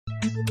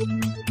Well,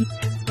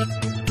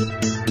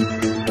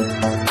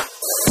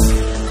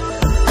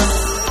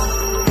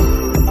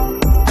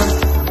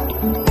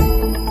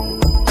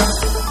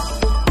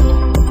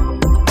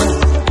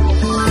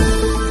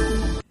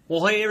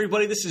 hey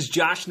everybody, this is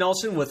Josh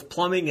Nelson with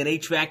Plumbing and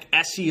HVAC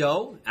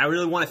SEO. I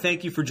really want to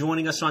thank you for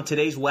joining us on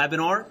today's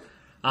webinar.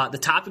 The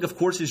topic, of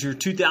course, is your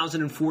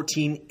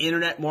 2014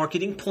 Internet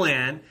Marketing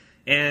Plan.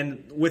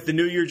 And with the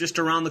new year just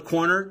around the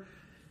corner,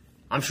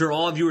 I'm sure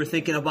all of you are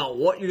thinking about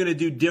what you're going to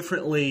do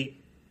differently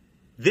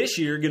this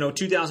year,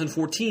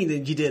 2014,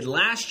 than you did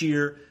last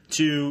year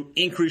to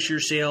increase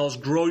your sales,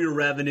 grow your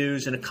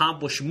revenues, and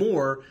accomplish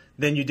more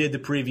than you did the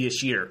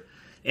previous year.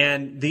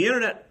 And the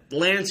Internet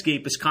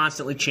landscape is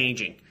constantly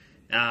changing.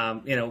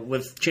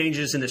 With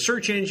changes in the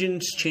search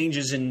engines,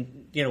 changes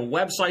in,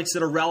 websites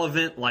that are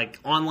relevant, like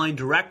online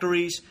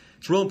directories.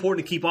 It's real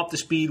important to keep up to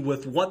speed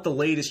with what the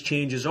latest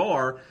changes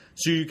are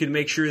so you can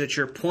make sure that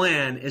your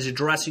plan is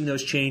addressing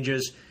those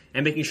changes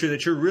and making sure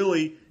that you're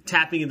really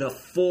tapping into the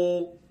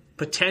full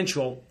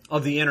potential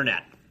of the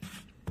Internet.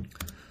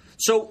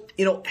 So,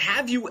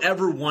 have you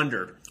ever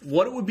wondered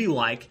what it would be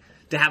like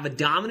to have a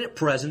dominant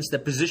presence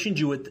that positioned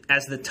you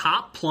as the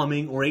top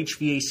plumbing or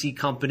HVAC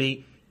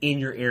company in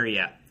your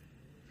area?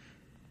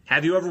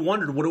 Have you ever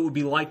wondered what it would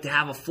be like to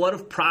have a flood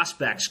of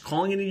prospects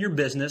calling into your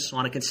business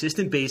on a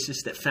consistent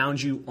basis that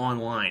found you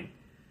online?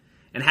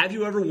 And have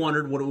you ever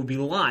wondered what it would be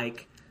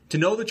like to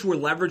know that you were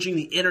leveraging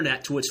the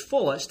Internet to its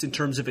fullest in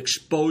terms of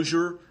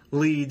exposure,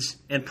 leads,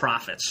 and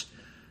profits?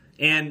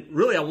 And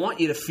really, I want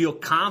you to feel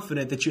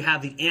confident that you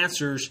have the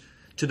answers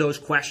to those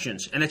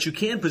questions and that you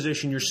can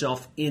position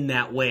yourself in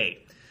that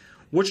way.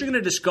 What you're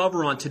going to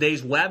discover on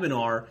today's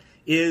webinar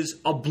is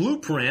a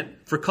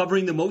blueprint for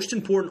covering the most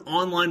important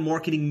online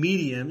marketing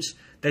mediums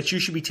that you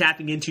should be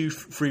tapping into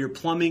for your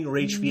plumbing or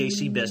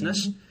HVAC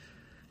business,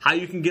 how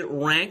you can get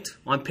ranked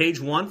on page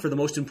 1 for the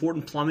most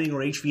important plumbing or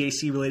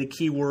HVAC related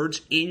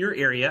keywords in your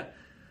area,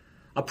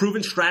 a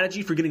proven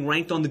strategy for getting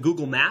ranked on the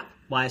Google map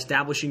by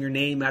establishing your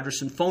name,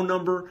 address, and phone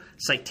number,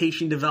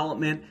 citation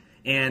development,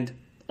 and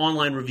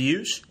online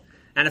reviews,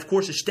 and of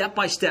course a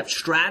step-by-step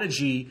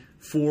strategy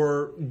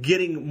for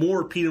getting more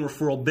repeat and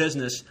referral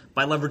business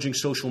by leveraging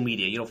social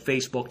media,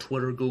 Facebook,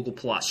 Twitter, Google+.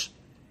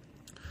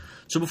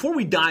 So before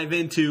we dive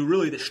into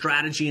really the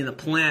strategy and the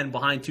plan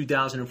behind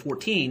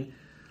 2014,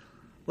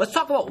 let's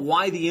talk about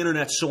why the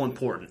Internet's so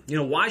important.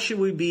 Why should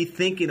we be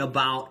thinking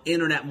about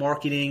Internet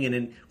marketing and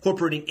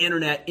incorporating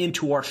Internet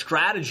into our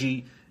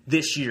strategy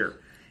this year?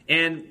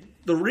 And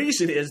the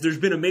reason is there's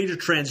been a major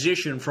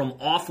transition from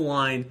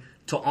offline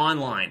to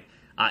online.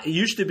 It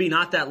used to be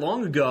not that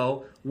long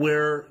ago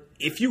where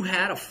if you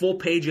had a full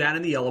page ad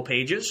in the Yellow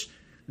Pages,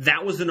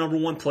 that was the number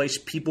one place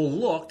people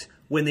looked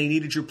when they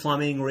needed your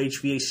plumbing or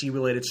HVAC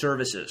related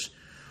services.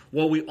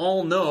 Well, we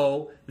all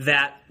know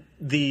that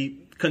the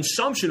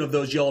consumption of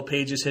those Yellow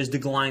Pages has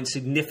declined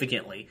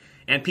significantly,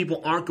 and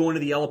people aren't going to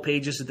the Yellow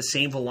Pages at the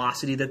same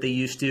velocity that they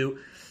used to.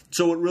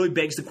 So it really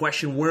begs the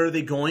question, where are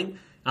they going?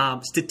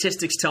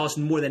 Statistics tell us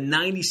more than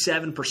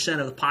 97%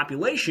 of the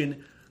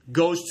population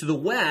goes to the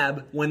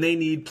web when they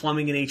need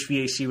plumbing and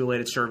HVAC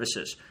related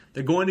services.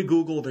 They're going to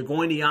Google, they're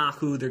going to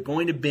Yahoo, they're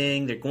going to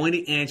Bing, they're going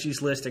to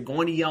Angie's List, they're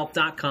going to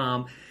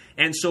Yelp.com.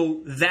 And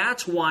so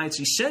that's why it's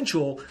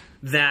essential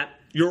that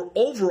your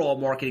overall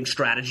marketing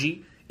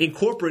strategy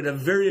incorporate a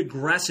very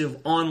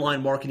aggressive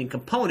online marketing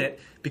component,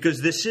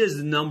 because this is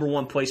the number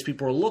one place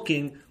people are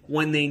looking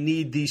when they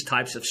need these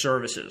types of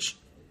services.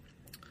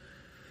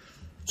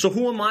 So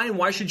who am I and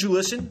why should you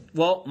listen?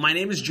 Well, my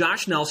name is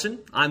Josh Nelson.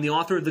 I'm the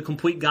author of The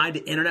Complete Guide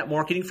to Internet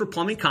Marketing for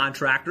Plumbing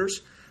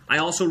Contractors. I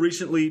also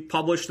recently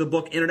published the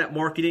book Internet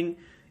Marketing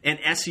and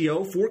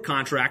SEO for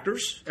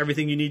Contractors,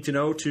 everything you need to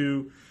know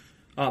to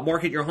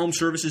market your home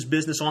services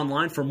business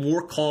online for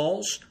more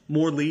calls,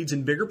 more leads,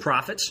 and bigger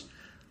profits.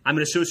 I'm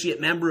an associate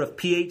member of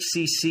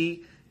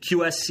PHCC,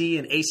 QSC,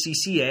 and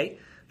ACCA.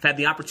 I've had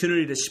the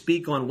opportunity to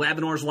speak on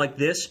webinars like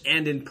this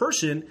and in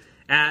person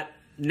at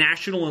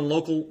national and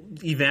local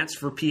events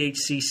for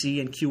PHCC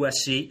and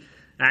QSC.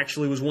 I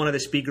actually was one of the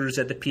speakers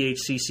at the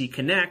PHCC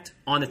Connect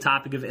on the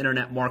topic of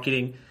internet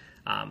marketing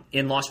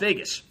in Las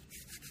Vegas.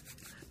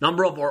 A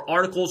number of our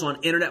articles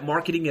on internet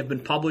marketing have been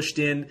published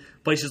in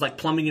places like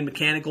Plumbing and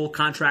Mechanical,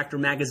 Contractor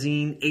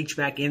Magazine,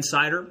 HVAC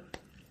Insider.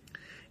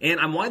 And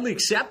I'm widely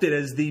accepted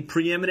as the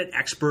preeminent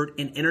expert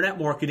in internet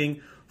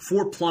marketing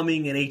for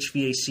plumbing and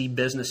HVAC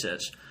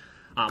businesses.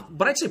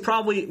 But I'd say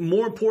probably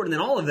more important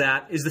than all of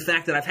that is the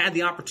fact that I've had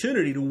the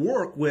opportunity to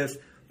work with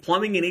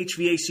plumbing and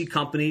HVAC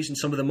companies in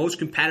some of the most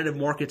competitive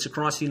markets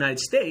across the United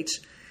States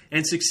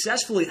and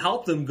successfully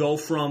help them go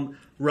from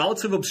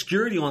relative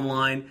obscurity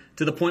online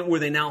to the point where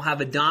they now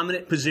have a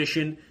dominant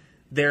position.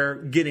 They're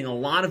getting a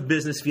lot of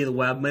business via the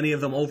web, many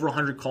of them over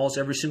 100 calls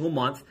every single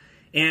month.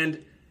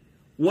 And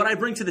what I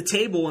bring to the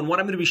table and what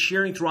I'm going to be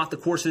sharing throughout the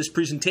course of this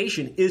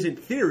presentation isn't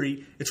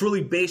theory. It's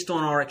really based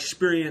on our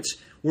experience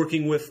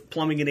working with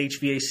plumbing and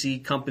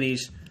HVAC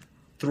companies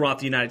throughout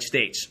the United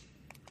States.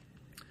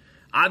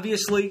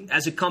 Obviously,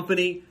 as a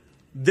company,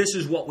 this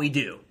is what we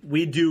do.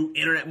 We do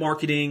internet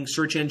marketing,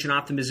 search engine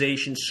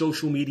optimization,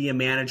 social media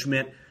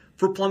management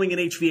for plumbing and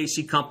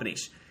HVAC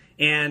companies.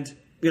 And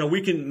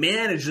we can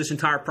manage this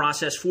entire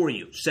process for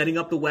you, setting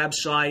up the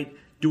website,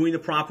 doing the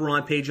proper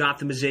on-page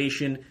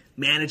optimization,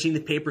 managing the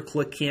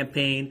pay-per-click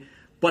campaign.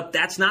 But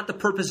that's not the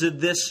purpose of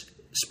this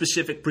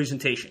specific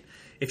presentation.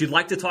 If you'd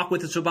like to talk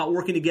with us about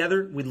working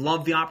together, we'd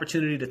love the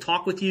opportunity to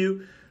talk with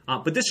you.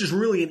 But this is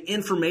really an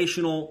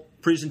informational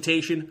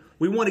presentation.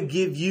 We want to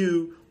give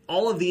you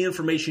all of the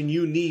information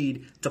you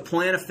need to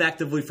plan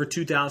effectively for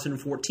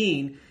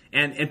 2014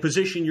 and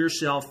position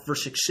yourself for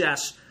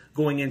success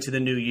going into the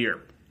new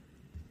year.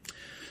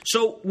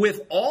 So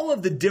with all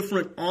of the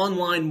different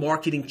online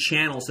marketing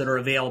channels that are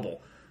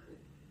available,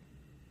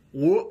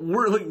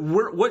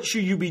 what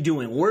should you be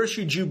doing? Where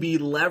should you be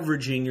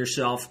leveraging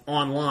yourself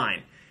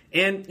online?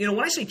 And, when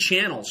I say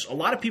channels, a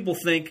lot of people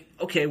think,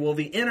 okay, well,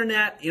 the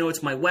internet,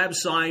 it's my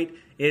website,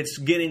 it's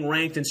getting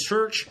ranked in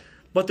search,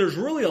 but there's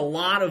really a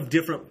lot of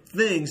different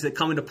things that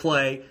come into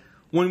play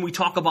when we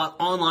talk about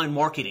online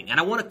marketing. And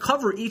I want to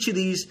cover each of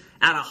these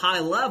at a high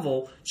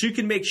level so you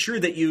can make sure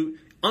that you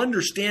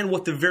understand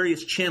what the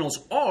various channels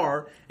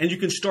are and you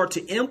can start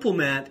to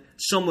implement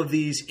some of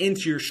these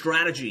into your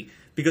strategy.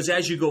 Because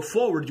as you go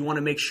forward, you want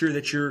to make sure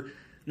that you're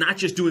not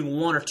just doing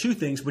one or two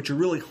things, but you're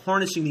really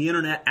harnessing the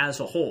internet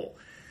as a whole.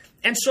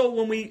 And so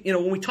when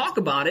we talk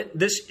about it,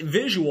 this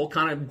visual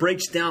kind of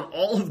breaks down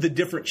all of the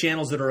different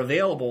channels that are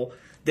available.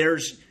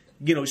 There's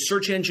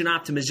search engine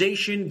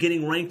optimization,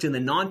 getting ranked in the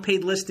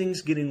non-paid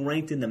listings, getting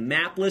ranked in the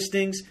map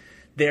listings.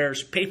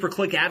 There's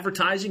pay-per-click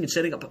advertising and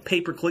setting up a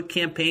pay-per-click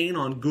campaign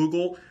on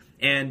Google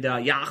and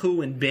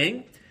Yahoo and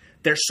Bing.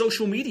 There's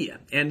social media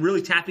and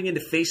really tapping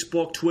into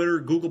Facebook, Twitter,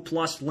 Google+,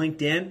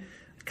 LinkedIn.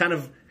 Kind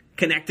of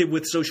connected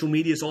with social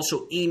media is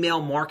also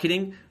email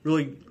marketing,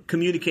 really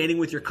communicating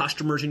with your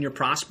customers and your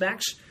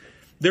prospects.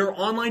 There are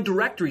online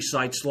directory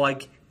sites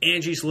like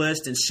Angie's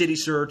List and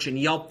CitySearch and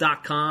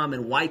Yelp.com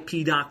and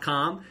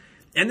YP.com.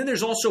 And then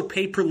there's also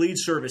pay-per-lead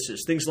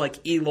services, things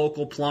like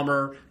eLocal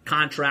Plumber,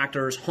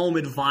 Contractors, Home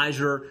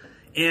Advisor,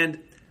 and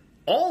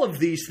all of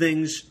these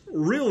things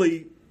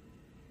really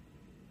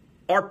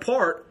are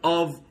part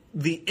of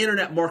the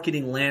internet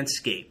marketing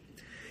landscape.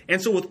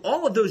 And so with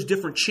all of those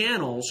different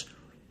channels,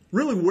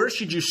 really where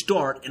should you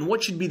start and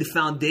what should be the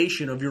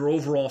foundation of your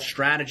overall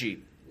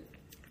strategy?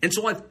 And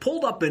so I've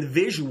pulled up a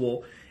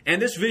visual,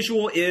 and this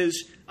visual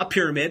is a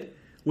pyramid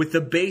with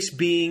the base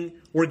being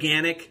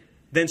organic,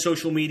 then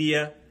social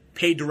media,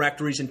 paid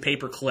directories, and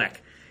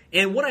pay-per-click.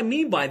 And what I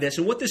mean by this,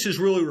 and what this is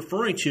really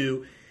referring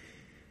to,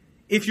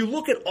 if you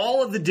look at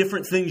all of the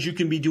different things you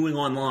can be doing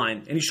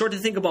online, and you start to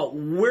think about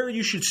where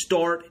you should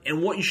start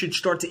and what you should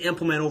start to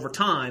implement over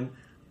time,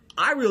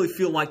 I really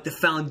feel like the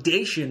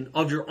foundation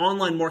of your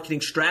online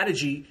marketing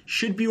strategy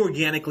should be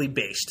organically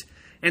based.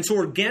 And so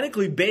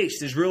organically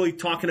based is really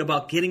talking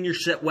about getting your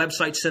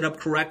website set up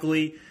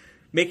correctly,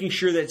 making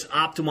sure that it's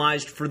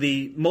optimized for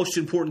the most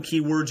important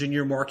keywords in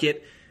your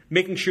market,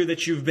 making sure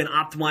that you've been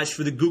optimized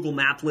for the Google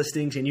Map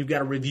listings and you've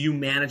got a review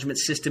management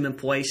system in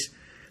place,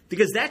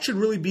 because that should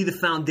really be the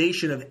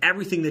foundation of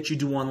everything that you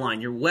do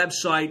online, your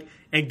website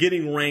and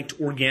getting ranked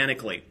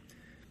organically.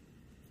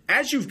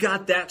 As you've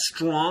got that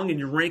strong and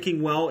you're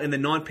ranking well in the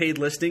non-paid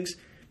listings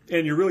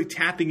and you're really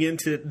tapping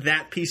into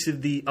that piece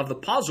of the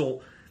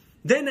puzzle,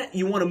 then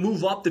you want to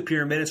move up the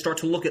pyramid and start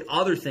to look at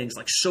other things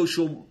like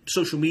social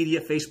media,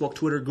 Facebook,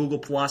 Twitter,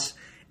 Google+,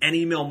 and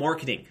email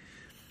marketing.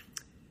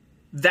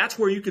 That's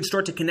where you can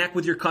start to connect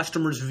with your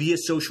customers via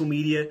social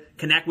media,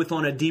 connect with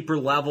on a deeper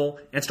level,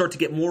 and start to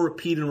get more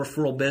repeat and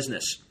referral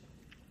business.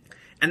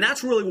 And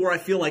that's really where I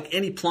feel like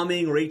any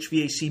plumbing or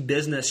HVAC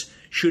business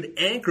should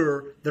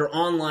anchor their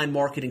online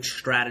marketing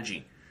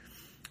strategy.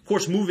 Of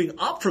course, moving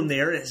up from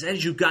there,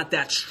 as you've got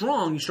that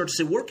strong, you start to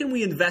say, where can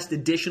we invest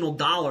additional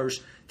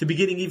dollars to be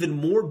getting even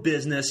more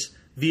business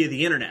via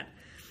the internet?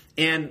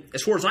 And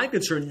as far as I'm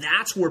concerned,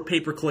 that's where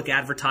pay-per-click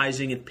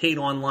advertising and paid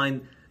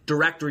online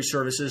directory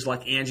services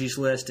like Angie's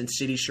List and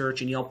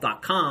CitySearch and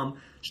Yelp.com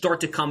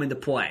start to come into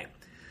play.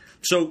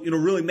 So,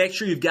 really make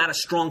sure you've got a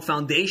strong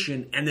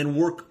foundation and then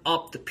work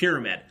up the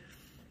pyramid.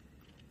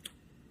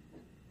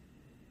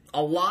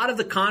 A lot of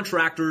the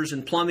contractors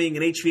and plumbing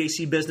and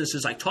HVAC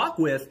businesses I talk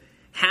with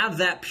have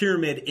that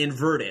pyramid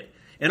inverted.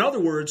 In other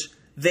words,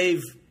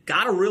 they've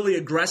got a really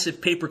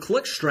aggressive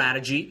pay-per-click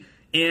strategy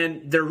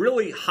and they're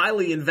really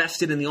highly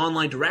invested in the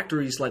online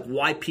directories like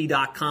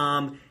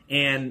YP.com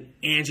and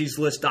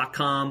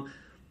Angie'sList.com,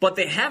 but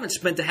they haven't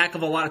spent a heck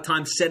of a lot of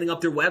time setting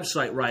up their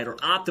website right or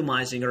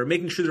optimizing or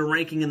making sure they're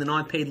ranking in the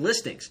non-paid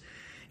listings.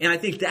 And I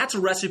think that's a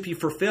recipe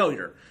for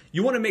failure.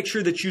 You want to make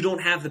sure that you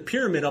don't have the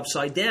pyramid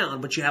upside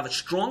down, but you have a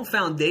strong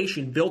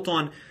foundation built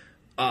on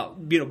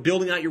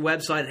building out your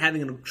website and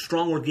having a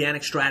strong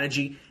organic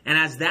strategy. And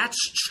as that's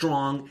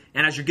strong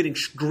and as you're getting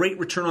great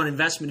return on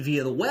investment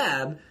via the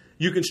web,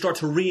 you can start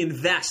to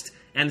reinvest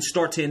and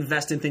start to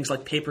invest in things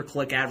like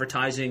pay-per-click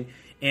advertising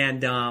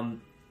and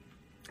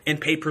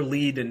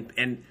pay-per-lead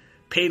and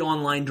paid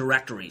online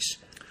directories.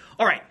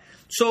 All right,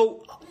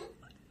 so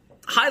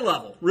high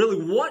level, really,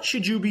 what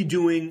should you be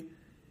doing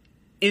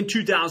in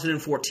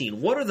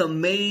 2014? What are the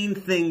main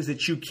things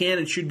that you can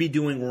and should be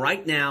doing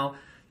right now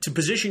to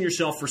position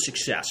yourself for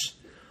success?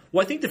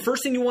 Well, I think the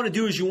first thing you want to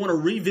do is you want to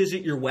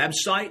revisit your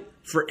website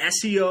for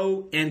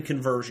SEO and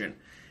conversion.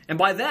 And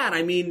by that,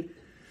 I mean,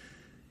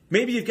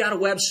 maybe you've got a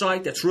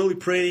website that's really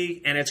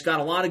pretty and it's got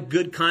a lot of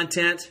good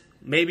content.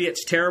 Maybe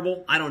it's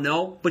terrible. I don't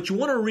know. But you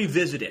want to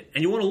revisit it.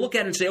 And you want to look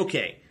at it and say,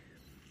 okay,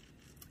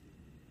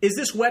 is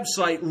this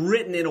website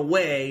written in a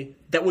way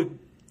that would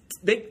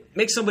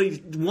make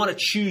somebody want to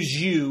choose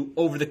you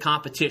over the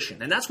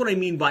competition? And that's what I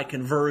mean by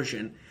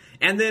conversion.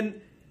 And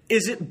then,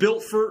 is it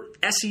built for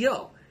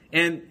SEO?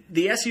 And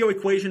the SEO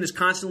equation is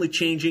constantly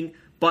changing,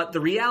 but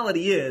the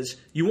reality is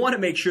you want to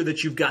make sure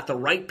that you've got the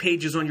right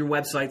pages on your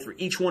website for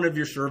each one of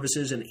your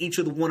services and each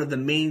of one of the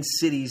main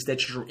cities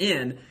that you're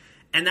in,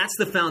 and that's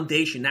the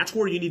foundation. That's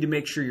where you need to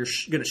make sure you're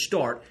going to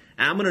start.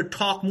 And I'm going to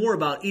talk more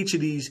about each of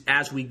these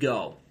as we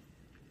go.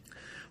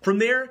 From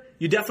there,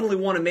 you definitely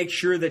want to make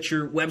sure that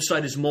your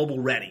website is mobile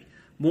ready.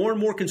 More and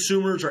more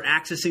consumers are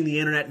accessing the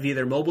internet via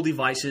their mobile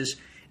devices,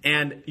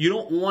 and you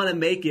don't want to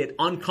make it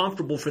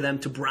uncomfortable for them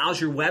to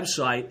browse your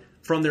website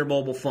from their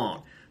mobile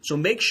phone. So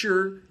make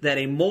sure that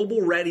a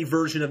mobile-ready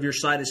version of your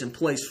site is in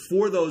place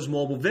for those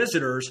mobile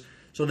visitors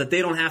so that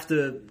they don't have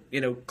to,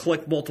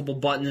 click multiple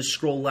buttons,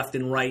 scroll left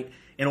and right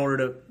in order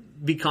to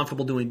be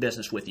comfortable doing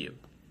business with you.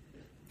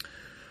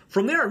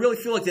 From there, I really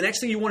feel like the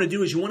next thing you want to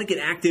do is you want to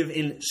get active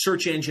in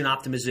search engine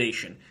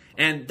optimization.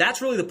 And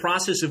that's really the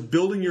process of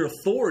building your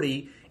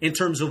authority in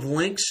terms of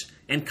links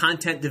and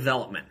content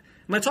development.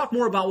 I'm going to talk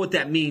more about what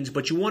that means,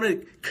 but you want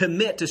to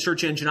commit to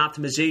search engine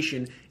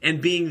optimization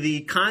and being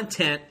the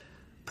content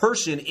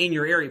person in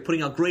your area,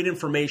 putting out great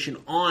information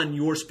on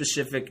your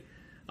specific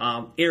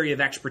area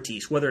of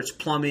expertise, whether it's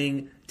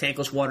plumbing,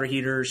 tankless water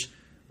heaters,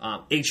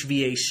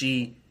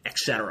 HVAC,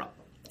 etc.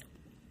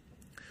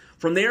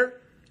 From there,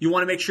 you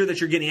want to make sure that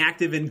you're getting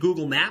active in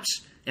Google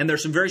Maps, and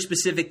there's some very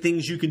specific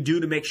things you can do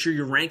to make sure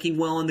you're ranking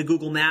well in the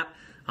Google Map,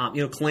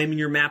 claiming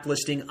your map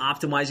listing,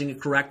 optimizing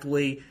it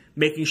correctly,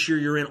 making sure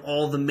you're in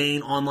all the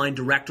main online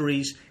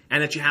directories,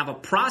 and that you have a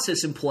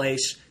process in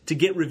place to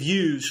get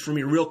reviews from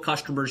your real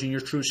customers in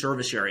your true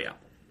service area.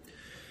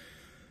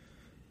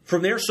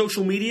 From there,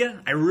 social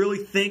media, I really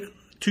think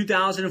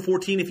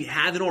 2014, if you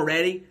haven't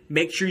already,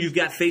 make sure you've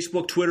got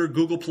Facebook, Twitter,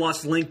 Google+,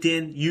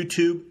 LinkedIn,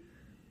 YouTube,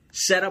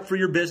 set up for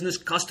your business,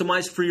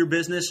 customized for your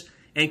business,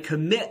 and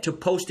commit to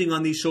posting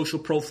on these social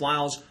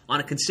profiles on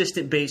a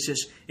consistent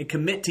basis, and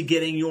commit to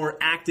getting your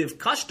active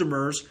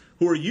customers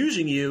who are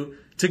using you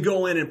to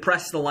go in and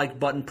press the like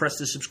button, press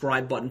the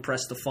subscribe button,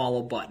 press the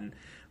follow button.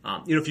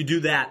 If you do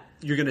that,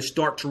 you're going to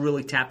start to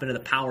really tap into the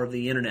power of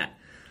the internet.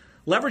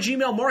 Leverage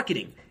email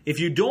marketing. If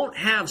you don't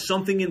have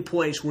something in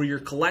place where you're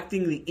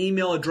collecting the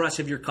email address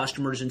of your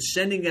customers and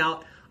sending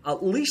out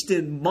at least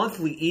a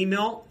monthly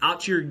email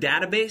out to your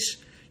database,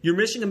 you're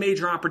missing a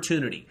major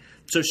opportunity.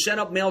 So set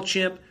up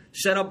MailChimp,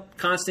 set up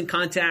Constant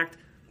Contact,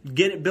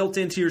 get it built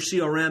into your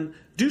CRM.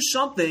 Do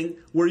something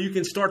where you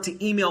can start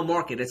to email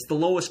market. It's the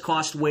lowest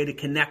cost way to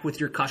connect with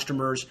your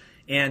customers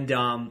and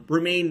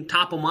remain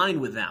top of mind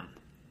with them.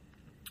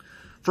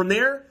 From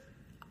there,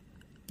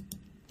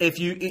 if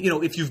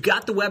you've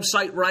got the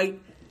website right,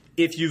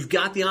 if you've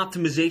got the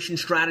optimization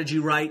strategy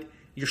right,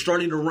 you're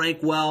starting to rank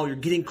well, you're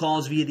getting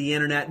calls via the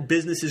internet,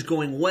 business is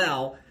going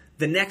well,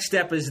 the next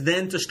step is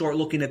then to start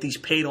looking at these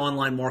paid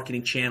online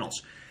marketing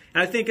channels.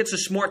 And I think it's a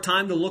smart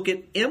time to look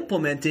at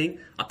implementing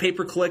a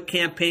pay-per-click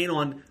campaign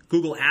on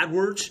Google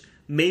AdWords,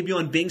 maybe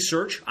on Bing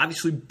Search.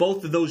 Obviously,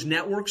 both of those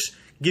networks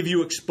give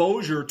you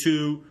exposure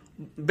to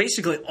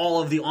basically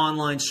all of the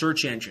online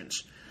search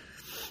engines.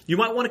 You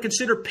might want to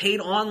consider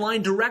paid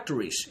online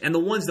directories. And the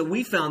ones that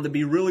we found to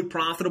be really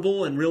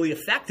profitable and really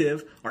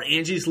effective are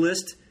Angie's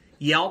List,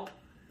 Yelp,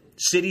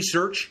 City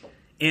Search,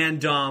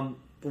 and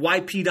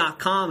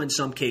YP.com in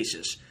some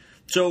cases.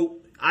 So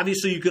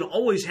obviously, you can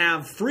always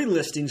have free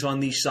listings on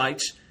these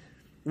sites.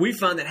 We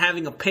found that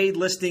having a paid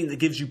listing that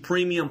gives you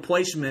premium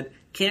placement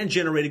can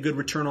generate a good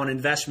return on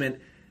investment.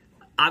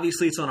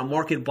 Obviously, it's on a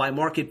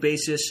market-by-market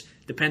basis.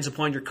 Depends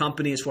upon your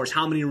company as far as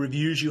how many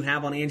reviews you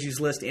have on Angie's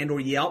List and or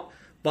Yelp.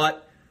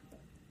 But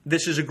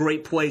this is a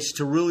great place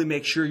to really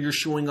make sure you're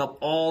showing up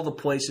all the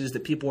places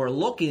that people are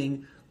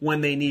looking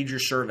when they need your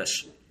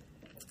service.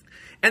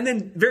 And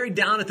then very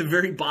down at the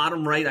very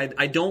bottom right,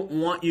 I don't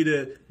want you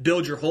to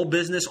build your whole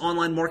business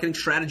online marketing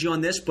strategy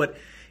on this, but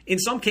in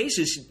some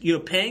cases,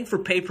 paying for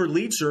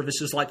pay-per-lead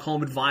services like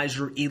Home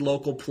Advisor,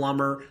 eLocal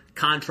Plumber,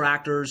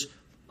 contractors,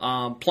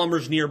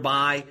 plumbers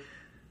nearby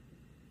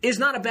is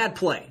not a bad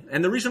play.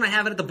 And the reason I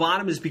have it at the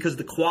bottom is because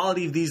the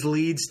quality of these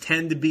leads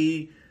tend to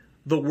be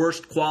the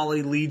worst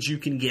quality leads you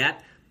can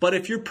get. But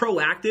if you're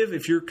proactive,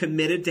 if you're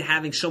committed to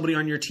having somebody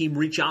on your team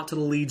reach out to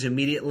the leads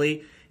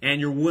immediately, and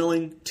you're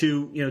willing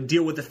to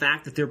deal with the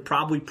fact that they're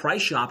probably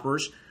price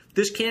shoppers,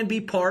 this can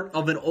be part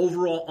of an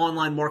overall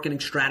online marketing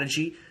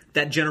strategy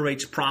that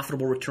generates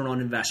profitable return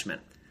on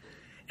investment.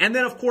 And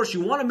then, of course,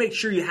 you want to make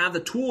sure you have the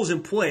tools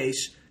in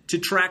place to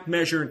track,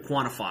 measure, and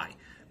quantify.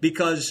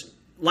 Because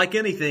like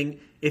anything,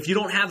 if you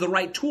don't have the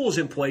right tools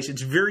in place,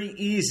 it's very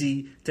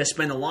easy to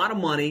spend a lot of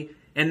money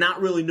and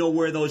not really know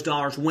where those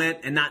dollars went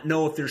and not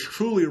know if there's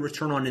truly a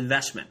return on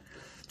investment.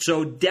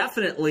 So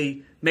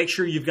definitely make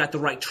sure you've got the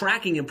right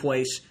tracking in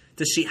place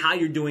to see how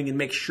you're doing and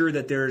make sure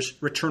that there's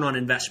return on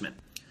investment.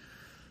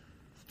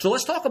 So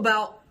let's talk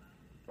about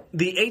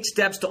the 8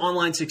 steps to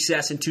online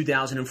success in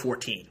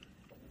 2014.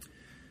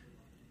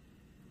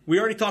 We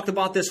already talked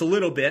about this a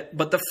little bit,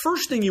 but the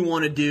first thing you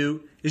want to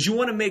do is you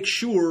want to make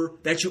sure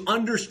that you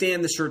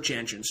understand the search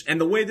engines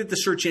and the way that the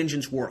search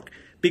engines work.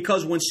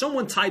 Because when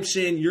someone types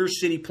in your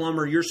city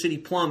plumber, your city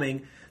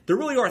plumbing, there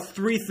really are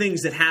 3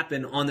 things that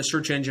happen on the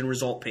search engine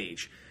result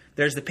page.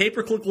 There's the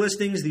pay-per-click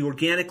listings, the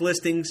organic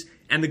listings,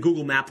 and the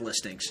Google Map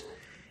listings.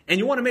 And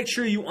you want to make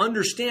sure you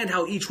understand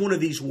how each one of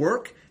these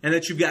work and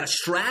that you've got a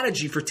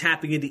strategy for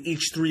tapping into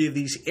each 3 of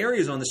these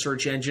areas on the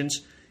search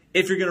engines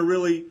if you're going to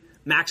really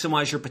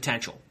maximize your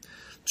potential.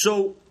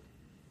 So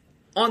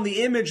on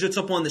the image that's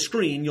up on the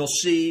screen, you'll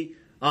see,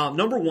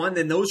 number 1,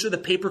 then those are the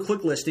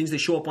pay-per-click listings. They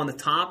show up on the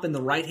top and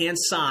the right-hand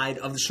side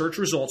of the search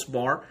results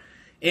bar.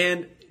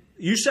 And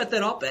you set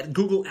that up at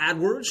Google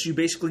AdWords. You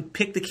basically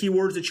pick the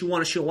keywords that you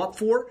want to show up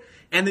for,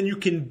 and then you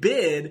can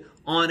bid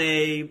on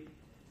a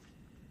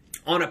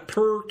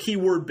per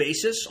keyword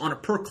basis, on a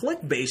per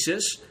click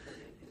basis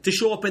to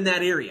show up in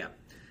that area.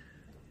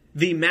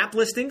 The map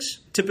listings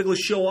typically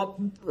show up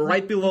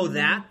right below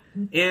that.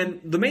 And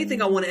the main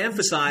thing I want to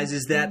emphasize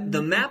is that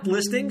the map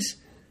listings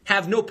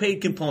have no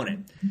paid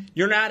component.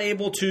 You're not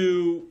able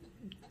to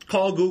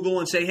call Google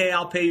and say, hey,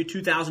 I'll pay you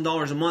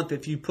 $2,000 a month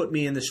if you put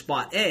me in the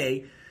spot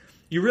A.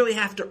 You really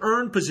have to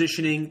earn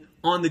positioning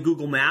on the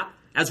Google map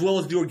as well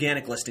as the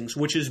organic listings,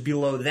 which is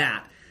below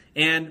that.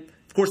 And,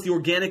 of course, the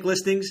organic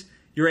listings,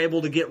 you're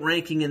able to get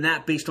ranking in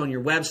that based on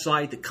your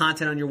website, the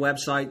content on your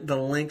website, the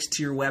links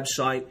to your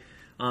website.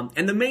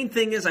 And the main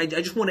thing is I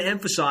just want to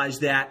emphasize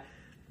that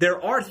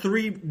there are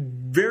 3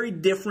 very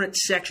different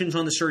sections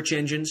on the search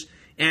engines,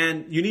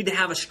 and you need to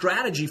have a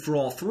strategy for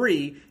all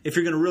 3 if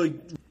you're going to really...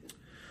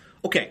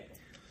 Okay,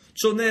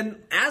 so then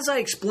as I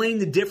explain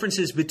the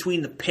differences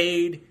between the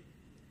paid,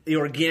 the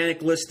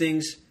organic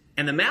listings,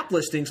 and the map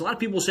listings, a lot of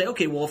people say,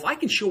 okay, well, if I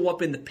can show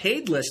up in the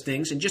paid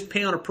listings and just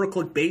pay on a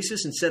per-click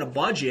basis and set a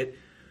budget,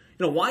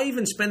 why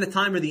even spend the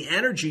time or the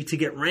energy to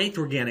get ranked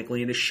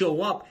organically and to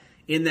show up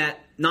in that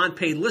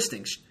non-paid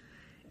listings?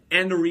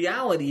 And the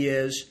reality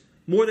is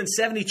more than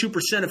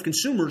 72% of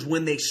consumers,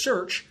 when they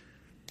search,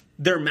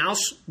 their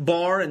mouse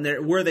bar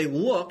and where they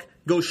look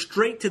goes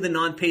straight to the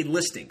non-paid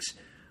listings.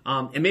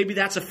 And maybe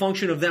that's a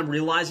function of them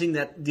realizing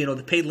that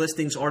the paid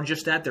listings are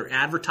just that, they're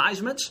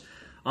advertisements.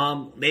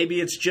 Maybe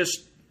it's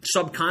just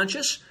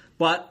subconscious,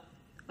 but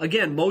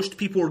again, most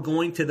people are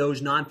going to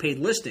those non-paid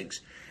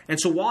listings. And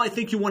so while I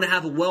think you want to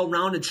have a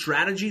well-rounded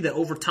strategy that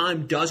over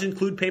time does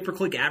include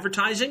pay-per-click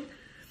advertising,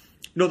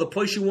 the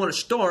place you want to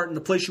start and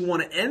the place you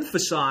want to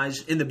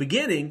emphasize in the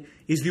beginning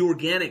is the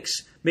organics,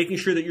 making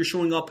sure that you're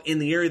showing up in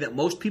the area that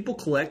most people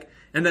click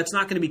and that's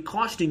not going to be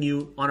costing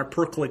you on a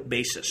per-click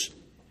basis.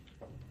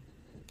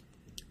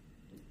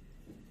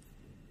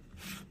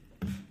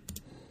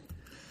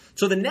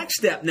 So the next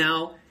step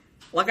now,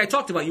 like I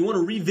talked about, you want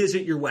to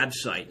revisit your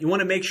website. You want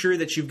to make sure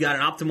that you've got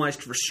it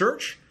optimized for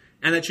search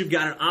and that you've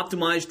got it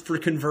optimized for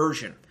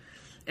conversion.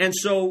 And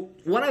so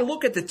when I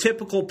look at the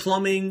typical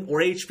plumbing or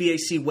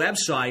HVAC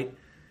website,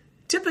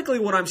 typically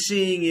what I'm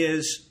seeing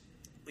is,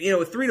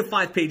 a 3 to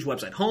 5 page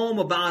website. Home,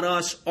 about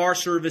us, our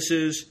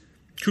services,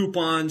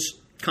 coupons,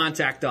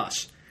 contact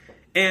us.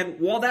 And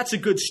while that's a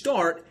good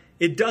start,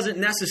 it doesn't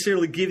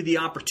necessarily give you the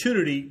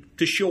opportunity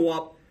to show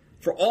up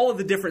for all of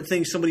the different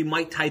things somebody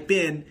might type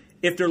in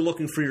if they're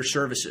looking for your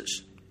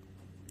services.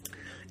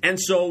 And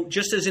so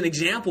just as an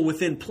example,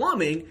 within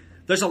plumbing,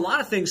 there's a lot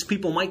of things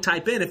people might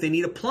type in if they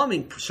need a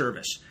plumbing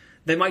service.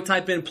 They might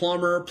type in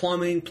plumber,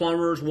 plumbing,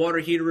 plumbers, water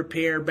heater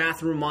repair,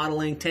 bathroom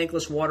remodeling,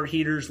 tankless water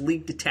heaters,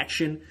 leak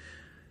detection.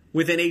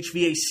 Within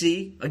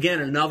HVAC,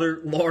 again, another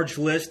large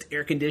list,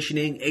 air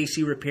conditioning,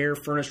 AC repair,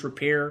 furnace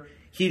repair,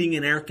 heating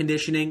and air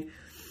conditioning.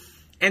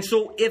 And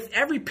so if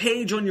every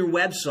page on your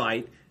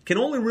website can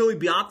only really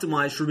be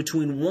optimized for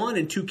between 1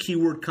 and 2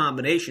 keyword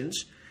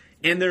combinations,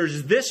 and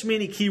there's this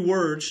many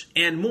keywords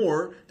and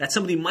more that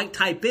somebody might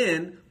type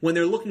in when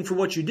they're looking for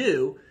what you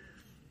do,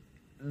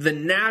 the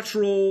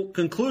natural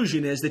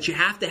conclusion is that you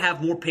have to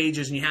have more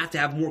pages and you have to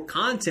have more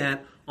content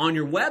on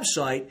your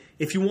website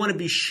if you want to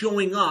be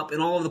showing up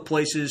in all of the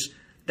places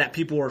that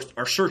people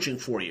are searching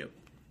for you.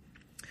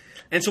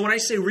 And so when I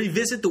say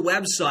revisit the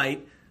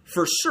website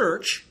for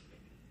search,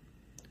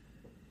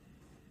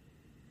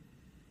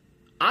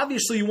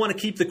 obviously you want to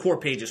keep the core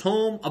pages: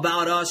 home,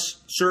 about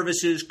us,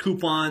 services,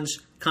 coupons,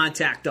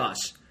 contact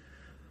us.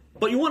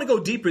 But you want to go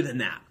deeper than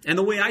that. And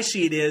the way I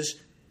see it is,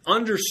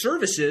 under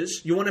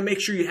services, you want to make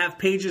sure you have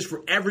pages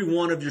for every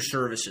one of your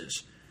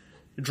services: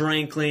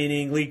 drain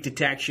cleaning, leak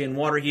detection,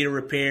 water heater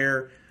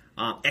repair,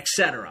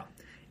 etc.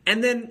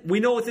 And then we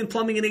know within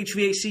plumbing and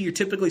HVAC, you're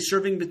typically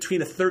serving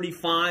between a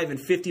 35 and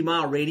 50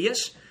 mile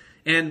radius.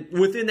 And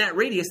within that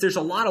radius, there's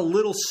a lot of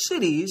little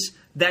cities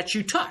that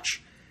you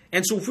touch.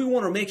 And so if we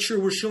want to make sure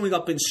we're showing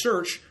up in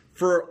search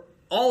for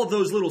all of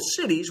those little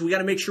cities, we got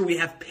to make sure we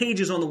have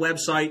pages on the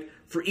website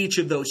for each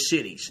of those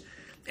cities.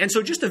 And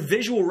so just a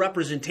visual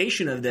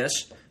representation of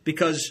this,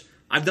 because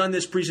I've done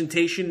this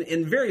presentation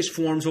in various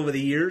forms over the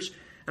years,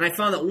 and I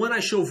found that when I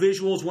show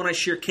visuals, when I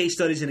share case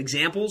studies and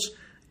examples,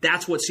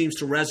 that's what seems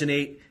to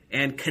resonate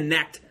and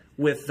connect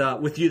with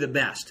you the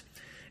best.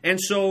 And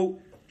so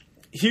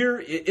here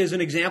is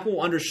an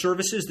example under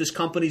services. This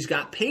company's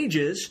got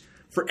pages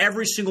for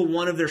every single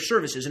one of their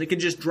services, and it can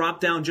just drop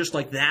down just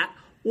like that.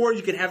 Or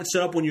you could have it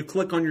set up when you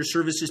click on your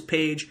services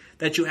page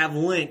that you have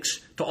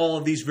links to all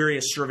of these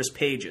various service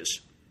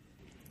pages.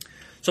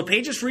 So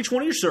pages for each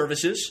one of your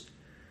services.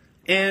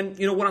 And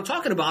what I'm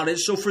talking about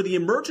is, so for the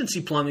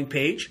emergency plumbing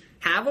page,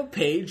 have a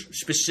page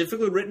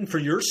specifically written for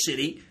your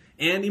city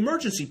and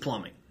emergency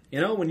plumbing.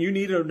 When you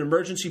need an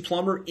emergency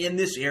plumber in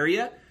this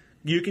area,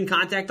 you can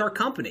contact our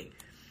company.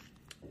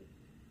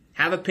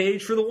 Have a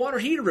page for the water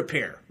heater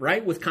repair,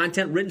 right? With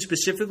content written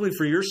specifically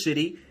for your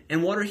city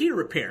and water heater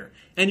repair.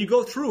 And you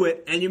go through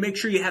it and you make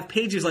sure you have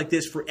pages like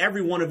this for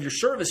every one of your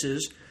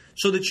services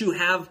so that you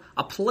have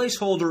a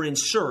placeholder in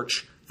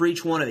search for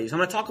each one of these. I'm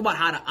going to talk about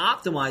how to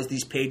optimize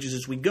these pages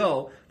as we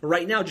go. But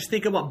right now, just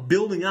think about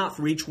building out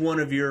for each one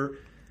of your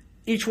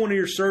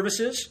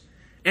services,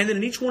 and then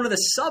in each one of the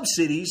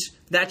sub-cities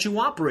that you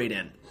operate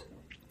in.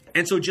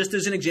 And so just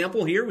as an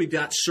example here, we've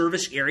got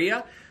service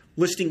area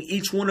listing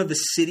each one of the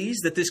cities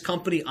that this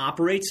company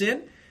operates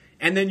in,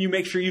 and then you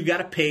make sure you've got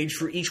a page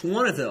for each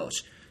one of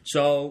those.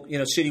 So,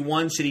 city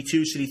 1, city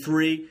 2, city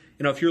 3,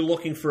 if you're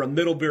looking for a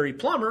Middlebury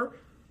plumber,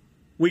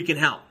 we can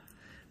help.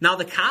 Now,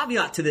 the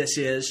caveat to this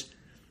is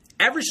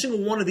every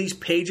single one of these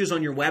pages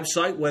on your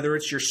website, whether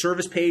it's your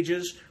service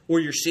pages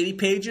or your city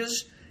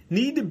pages,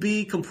 need to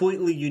be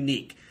completely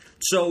unique.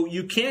 So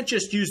you can't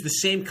just use the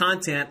same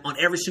content on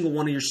every single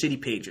one of your city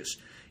pages.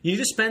 You need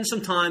to spend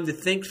some time to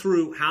think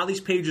through how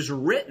these pages are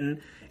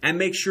written and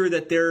make sure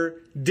that they're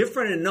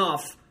different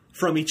enough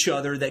from each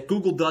other that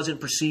Google doesn't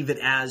perceive it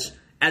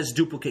as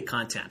duplicate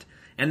content.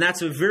 And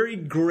that's a very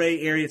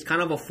gray area. It's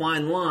kind of a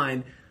fine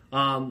line.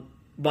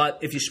 But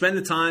if you spend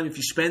the time, if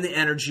you spend the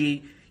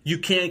energy, you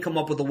can come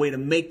up with a way to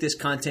make this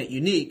content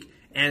unique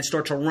and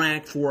start to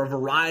rank for a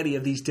variety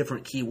of these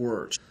different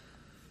keywords.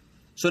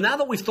 So now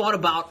that we've thought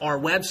about our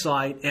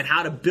website and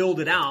how to build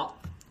it out,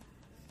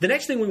 the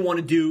next thing we want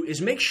to do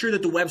is make sure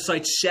that the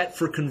website's set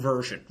for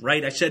conversion,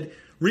 right? I said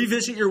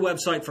revisit your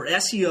website for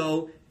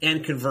SEO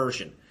and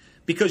conversion,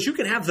 because you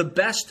can have the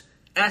best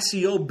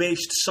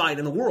SEO-based site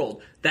in the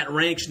world that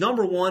ranks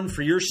number one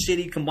for your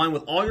city combined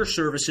with all your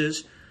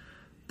services,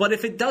 but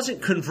if it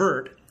doesn't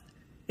convert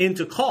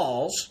into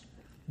calls,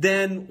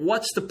 then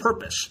what's the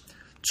purpose?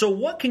 So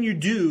what can you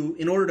do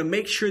in order to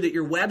make sure that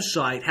your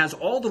website has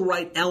all the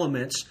right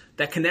elements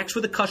that connects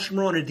with the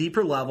customer on a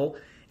deeper level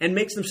and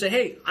makes them say,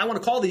 hey, I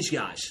want to call these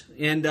guys,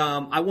 and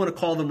I want to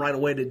call them right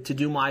away to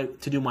do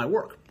my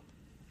work.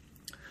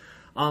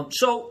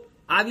 So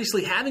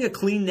obviously having a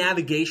clean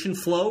navigation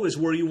flow is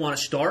where you want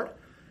to start.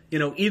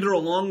 Either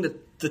along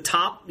the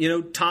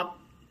top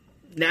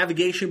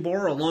navigation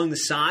bar or along the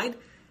side.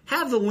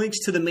 Have the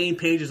links to the main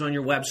pages on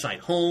your website: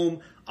 home,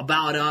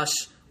 about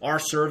us, our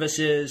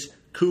services,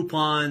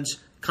 coupons,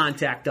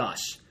 contact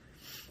us.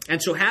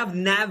 And so have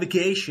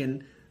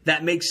navigation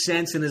that makes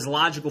sense and is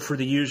logical for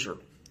the user.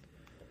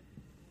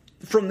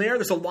 From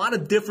there's a lot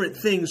of different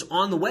things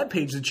on the web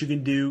page that you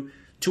can do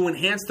to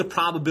enhance the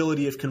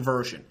probability of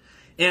conversion.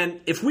 And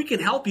if we can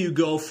help you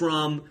go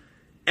from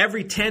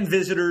every 10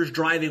 visitors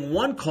driving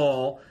 1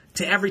 call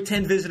to every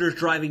 10 visitors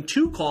driving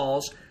 2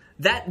 calls,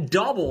 that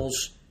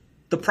doubles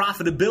the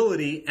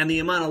profitability and the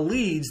amount of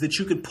leads that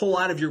you can pull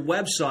out of your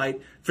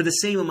website for the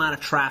same amount of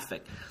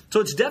traffic.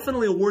 So it's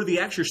definitely a worthy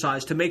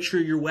exercise to make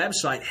sure your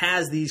website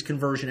has these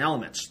conversion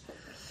elements.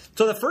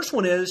 So the first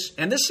one is,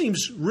 and this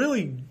seems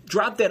really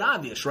drop dead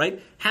obvious,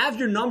 right? Have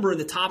your number in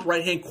the top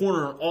right-hand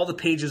corner on all the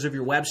pages of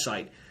your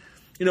website.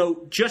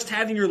 Just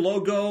having your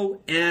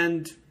logo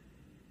and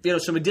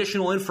some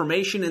additional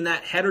information in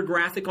that header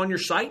graphic on your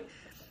site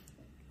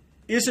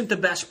isn't the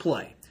best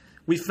play.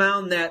 We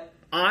found that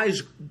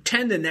eyes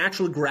tend to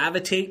naturally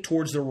gravitate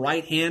towards the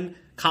right-hand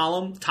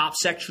column, top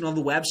section of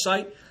the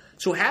website.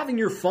 So having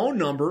your phone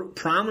number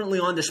prominently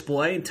on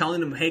display and telling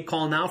them, hey,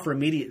 call now for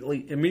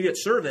immediate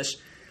service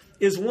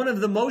is one of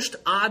the most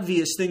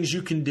obvious things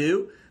you can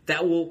do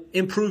that will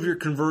improve your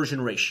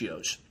conversion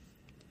ratios.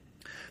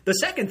 The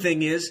second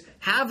thing is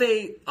have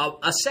a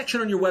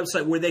section on your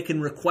website where they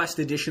can request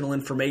additional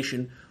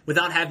information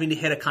without having to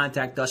hit a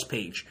Contact Us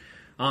page.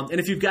 And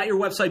if you've got your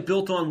website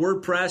built on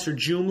WordPress or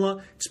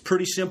Joomla, it's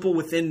pretty simple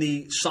within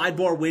the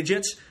sidebar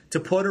widgets to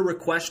put a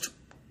request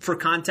for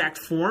contact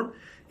form.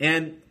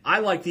 And I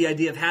like the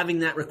idea of having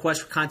that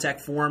request for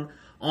contact form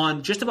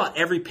on just about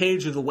every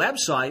page of the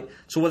website.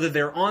 So whether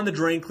they're on the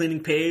drain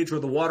cleaning page or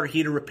the water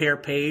heater repair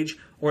page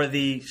or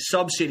the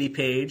sub-city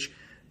page,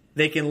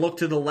 they can look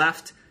to the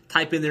left,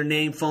 type in their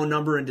name, phone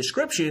number, and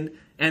description,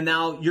 and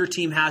now your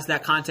team has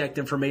that contact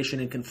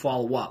information and can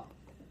follow up.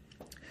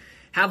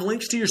 Have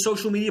links to your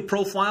social media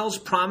profiles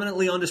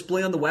prominently on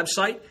display on the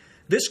website.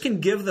 this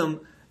can give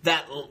them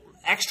that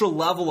extra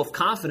level of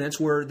confidence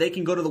where they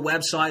can go to the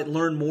website,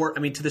 learn more,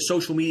 to the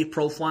social media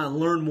profile and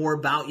learn more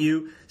about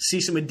you,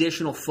 see some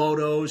additional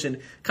photos,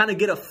 and kind of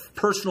get a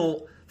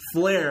personal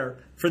flair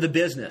for the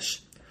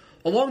business.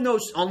 Along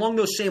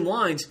those same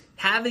lines,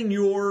 having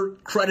your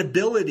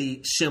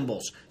credibility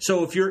symbols.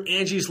 So if you're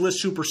Angie's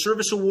List Super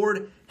Service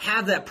Award,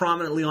 have that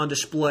prominently on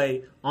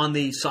display on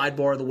the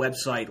sidebar of the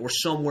website or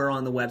somewhere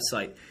on the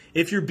website.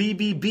 If you're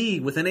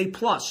BBB with an A+,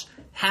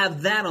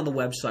 have that on the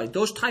website.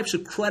 Those types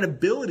of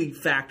credibility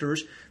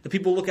factors that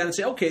people look at and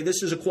say, okay,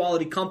 this is a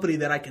quality company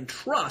that I can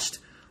trust,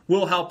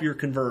 will help your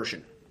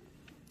conversion.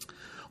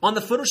 On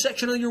the footer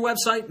section of your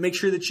website, make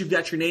sure that you've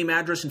got your name,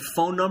 address, and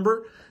phone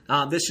number.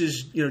 This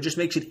is, just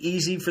makes it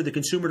easy for the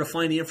consumer to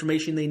find the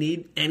information they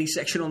need, any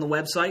section on the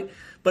website.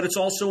 But it's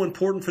also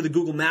important for the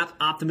Google Map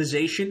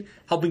optimization,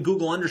 helping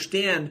Google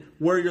understand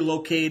where you're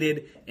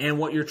located and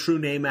what your true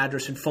name,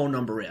 address, and phone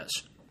number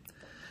is.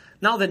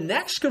 Now, the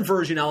next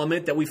conversion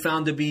element that we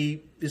found to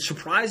be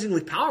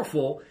surprisingly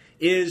powerful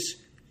is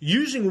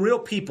using real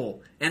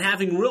people and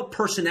having real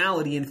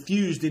personality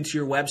infused into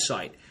your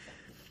website.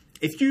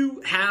 If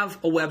you have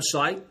a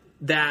website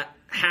that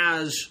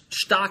has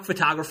stock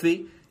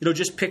photography,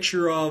 just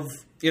picture of,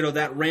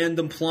 that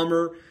random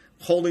plumber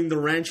holding the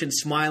wrench and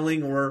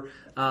smiling, or,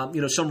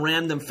 some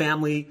random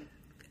family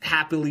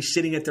happily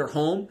sitting at their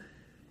home,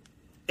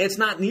 it's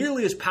not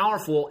nearly as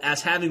powerful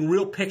as having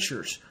real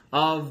pictures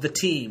of the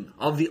team,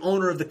 of the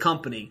owner of the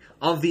company,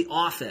 of the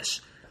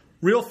office.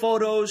 Real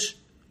photos,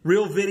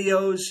 real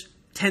videos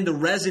tend to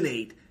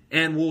resonate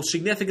and will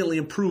significantly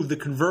improve the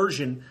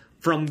conversion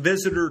from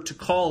visitor to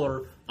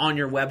caller on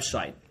your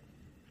website.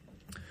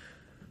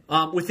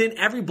 Within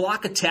every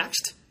block of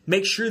text,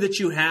 make sure that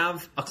you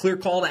have a clear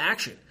call to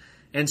action.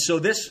 And so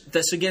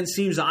this again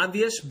seems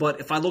obvious, but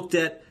if I looked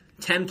at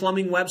 10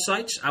 plumbing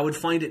websites, I would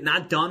find it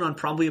not done on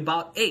probably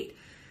about 8.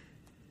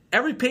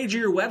 Every page of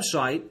your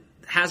website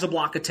has a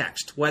block of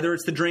text, whether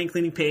it's the drain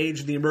cleaning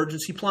page, the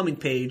emergency plumbing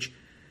page.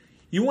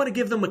 You want to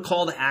give them a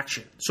call to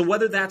action. So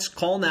whether that's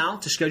call now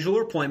to schedule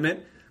an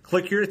appointment,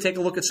 click here to take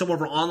a look at some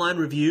of our online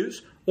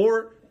reviews,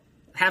 or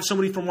have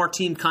somebody from our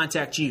team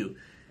contact you.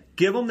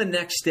 Give them the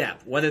next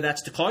step, whether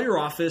that's to call your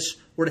office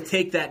or to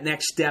take that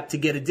next step to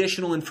get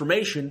additional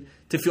information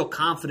to feel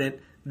confident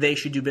they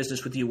should do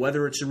business with you,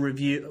 whether it's a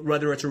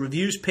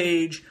reviews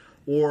page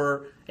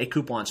or a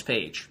coupons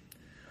page.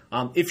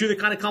 If you're the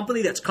kind of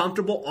company that's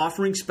comfortable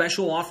offering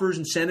special offers,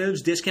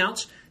 incentives,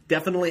 discounts,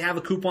 definitely have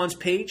a coupons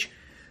page.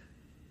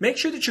 Make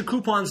sure that your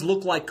coupons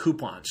look like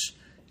coupons.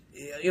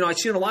 I've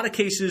seen in a lot of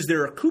cases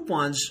there are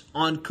coupons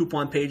on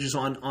coupon pages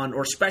on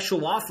or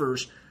special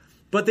offers,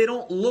 but they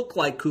don't look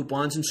like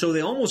coupons, and so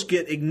they almost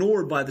get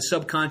ignored by the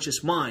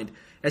subconscious mind.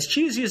 As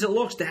cheesy as it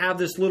looks to have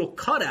this little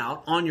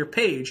cutout on your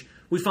page,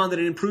 we found that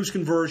it improves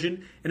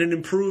conversion and it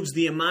improves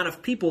the amount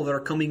of people that are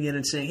coming in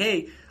and saying,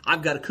 hey,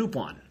 I've got a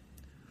coupon.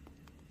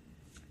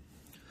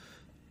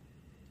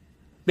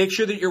 Make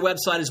sure that your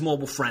website is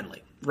mobile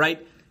friendly,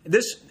 right?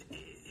 This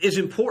is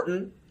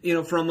important,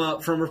 from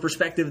a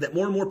perspective that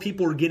more and more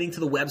people are getting to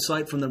the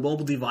website from their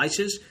mobile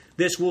devices.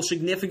 This will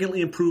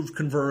significantly improve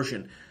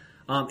conversion.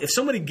 If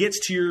somebody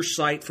gets to your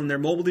site from their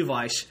mobile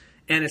device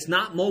and it's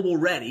not mobile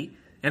ready,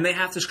 and they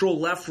have to scroll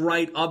left,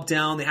 right, up,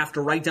 down, they have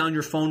to write down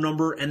your phone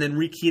number and then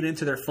rekey it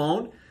into their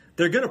phone,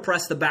 they're going to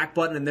press the back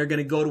button and they're going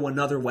to go to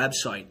another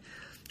website.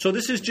 So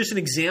this is just an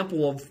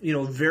example of,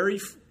 very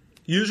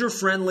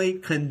user-friendly,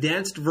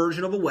 condensed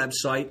version of a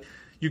website.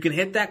 You can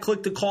hit that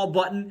click to call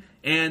button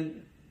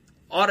and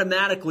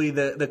automatically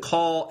the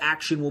call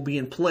action will be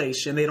in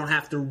place and they don't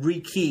have to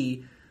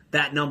rekey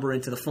that number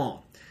into the phone.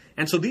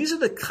 And so these are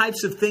the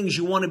types of things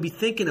you want to be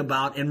thinking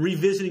about and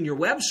revisiting your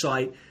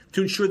website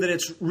to ensure that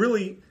it's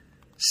really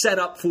set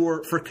up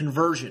for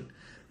conversion.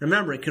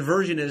 Remember,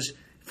 conversion is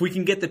if we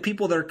can get the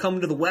people that are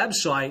coming to the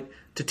website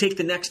to take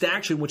the next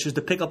action, which is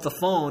to pick up the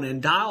phone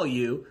and dial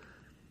you,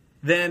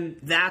 then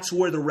that's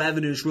where the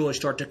revenues really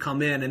start to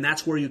come in, and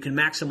that's where you can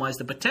maximize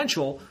the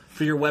potential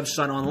for your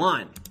website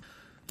online.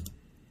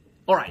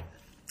 All right,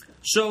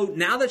 so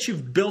now that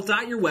you've built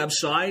out your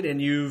website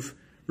and you've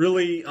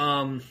really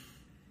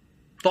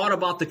thought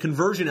about the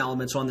conversion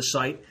elements on the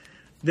site,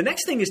 the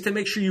next thing is to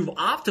make sure you've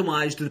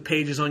optimized the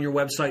pages on your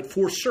website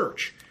for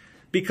search.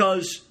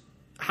 Because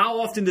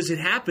how often does it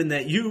happen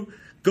that you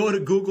go to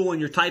Google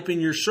and you're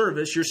typing your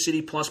service, your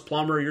City Plus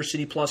plumber, your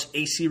City Plus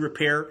AC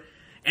repair,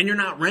 and you're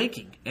not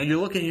ranking? And you're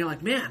looking and you're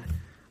like, man,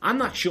 I'm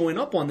not showing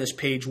up on this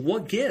page.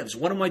 What gives?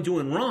 What am I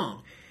doing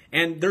wrong?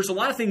 And there's a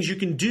lot of things you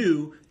can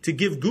do to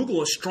give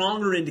Google a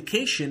stronger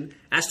indication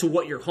as to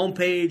what your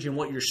homepage and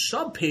what your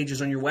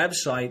sub-pages on your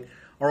website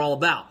are all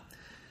about.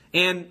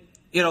 And,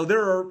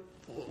 there are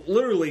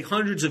literally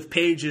hundreds of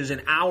pages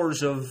and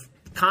hours of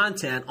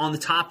content on the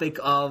topic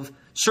of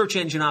search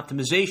engine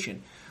optimization.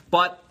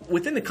 But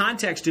within the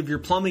context of your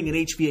plumbing and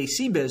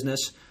HVAC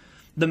business,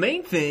 the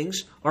main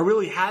things are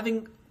really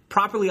having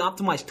properly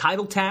optimized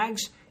title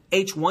tags,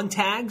 H1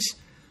 tags,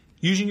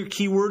 using your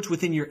keywords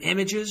within your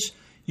images,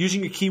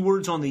 using your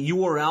keywords on the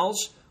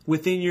URLs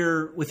within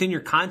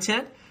your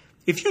content,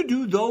 If you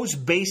do those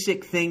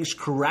basic things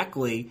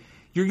correctly,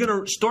 you're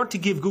going to start to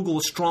give Google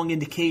a strong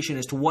indication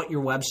as to what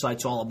your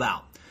website's all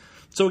about.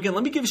 So again,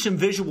 let me give you some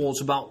visuals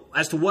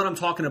as to what I'm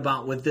talking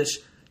about with this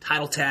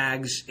title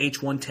tags,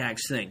 H1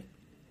 tags thing.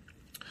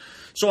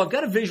 So I've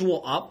got a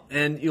visual up,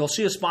 and you'll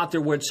see a spot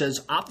there where it says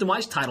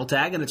Optimize Title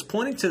Tag, and it's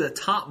pointing to the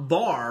top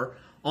bar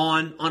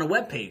on a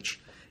web page.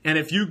 And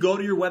if you go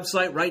to your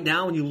website right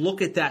now and you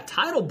look at that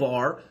title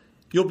bar,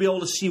 you'll be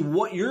able to see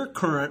what your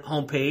current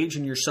homepage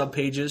and your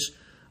subpages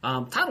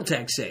title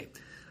tags say.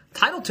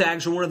 Title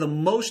tags are one of the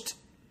most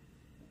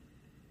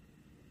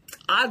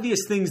obvious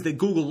things that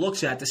Google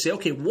looks at to say,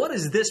 okay, what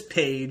is this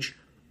page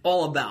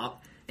all about,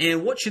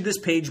 and what should this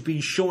page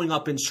be showing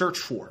up in search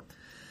for?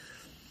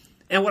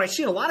 And what I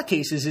see in a lot of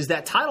cases is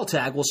that title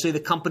tag will say the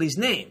company's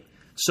name.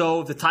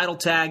 So if the title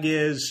tag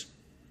if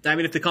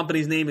the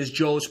company's name is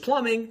Joe's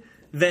Plumbing,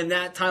 then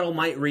that title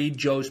might read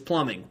Joe's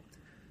Plumbing.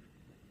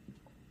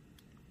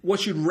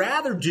 What you'd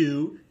rather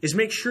do is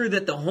make sure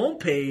that the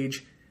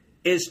homepage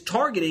is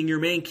targeting your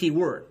main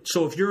keyword.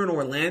 So if you're in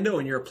Orlando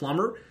and you're a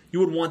plumber, you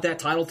would want that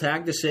title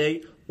tag to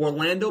say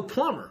Orlando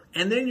Plumber,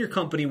 and then your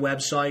company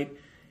website,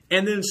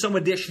 and then some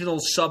additional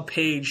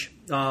sub-page,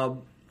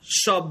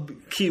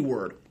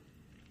 sub-keyword.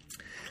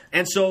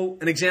 And so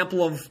an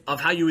example of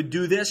how you would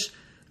do this,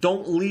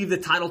 don't leave the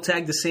title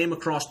tag the same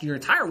across your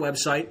entire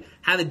website.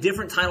 Have a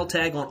different title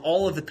tag on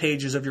all of the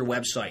pages of your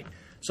website.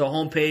 So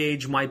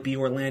homepage might be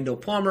Orlando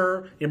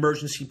Plumber,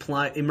 emergency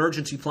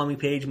plumbing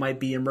page might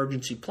be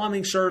emergency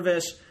plumbing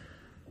service,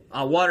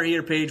 water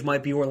heater page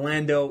might be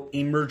Orlando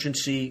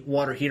emergency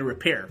water heater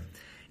repair.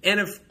 And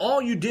if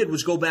all you did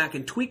was go back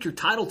and tweak your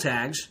title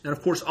tags, and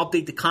of course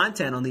update the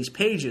content on these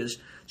pages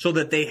so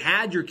that they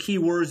had your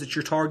keywords that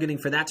you're targeting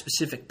for that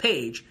specific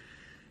page,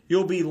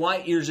 you'll be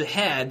light years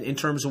ahead in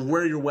terms of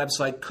where your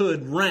website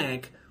could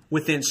rank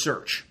within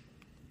search.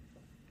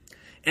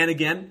 And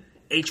again,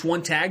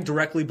 H1 tag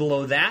directly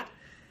below that.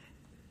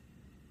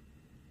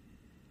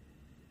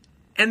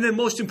 And then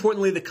most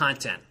importantly, the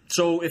content.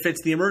 So if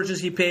it's the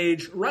emergency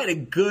page, write a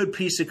good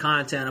piece of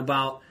content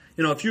about,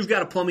 if you've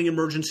got a plumbing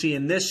emergency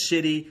in this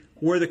city,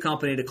 we're the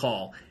company to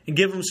call. And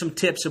give them some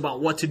tips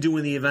about what to do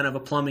in the event of a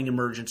plumbing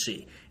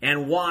emergency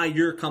and why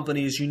your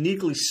company is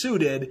uniquely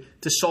suited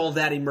to solve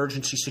that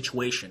emergency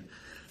situation.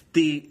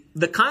 The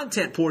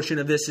content portion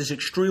of this is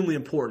extremely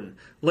important.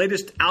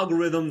 Latest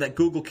algorithm that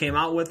Google came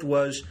out with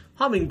was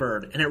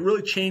Hummingbird, and it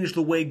really changed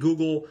the way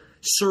Google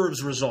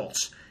serves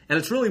results. And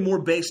it's really more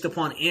based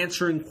upon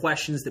answering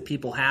questions that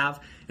people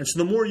have. And so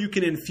the more you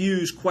can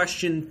infuse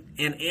question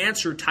and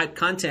answer type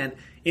content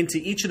into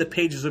each of the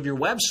pages of your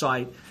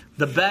website,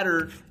 the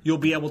better you'll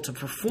be able to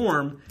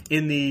perform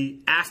in the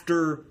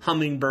after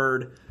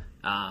Hummingbird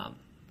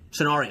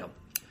scenario.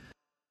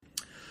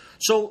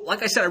 So,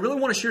 like I said, I really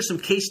want to share some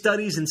case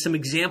studies and some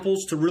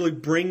examples to really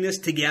bring this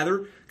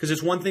together, because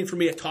it's one thing for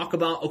me to talk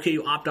about, okay,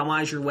 you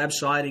optimize your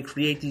website and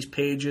create these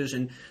pages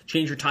and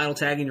change your title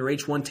tag and your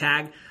H1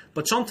 tag,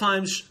 but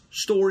sometimes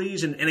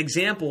stories and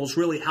examples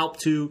really help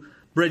to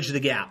bridge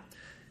the gap.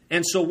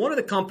 And so one of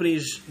the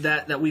companies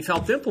that we've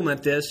helped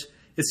implement this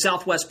is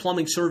Southwest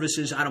Plumbing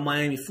Services out of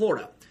Miami,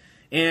 Florida.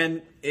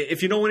 And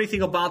if you know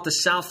anything about the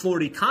South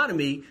Florida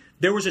economy,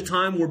 there was a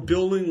time where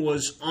building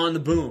was on the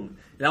boom.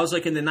 That was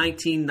like in the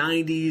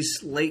 1990s,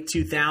 late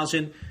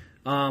 2000.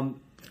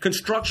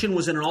 Construction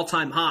was at an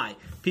all-time high.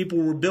 People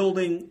were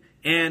building,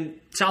 and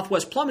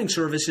Southwest Plumbing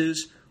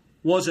Services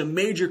was a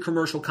major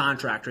commercial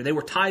contractor. They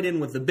were tied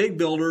in with the big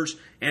builders,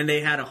 and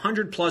they had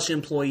 100-plus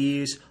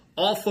employees,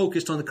 all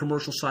focused on the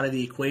commercial side of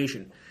the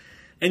equation.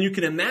 And you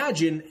can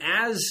imagine,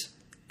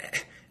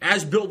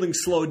 as building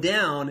slowed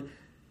down,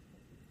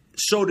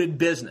 so did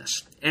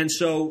business. And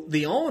so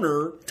the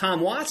owner,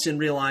 Tom Watson,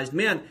 realized,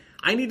 man,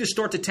 I need to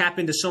start to tap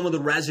into some of the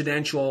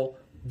residential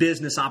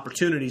business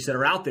opportunities that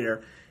are out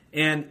there,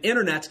 and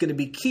internet's going to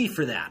be key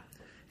for that.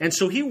 And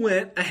so he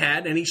went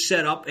ahead and he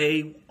set up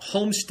a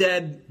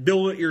homestead,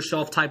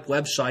 build-it-yourself type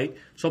website,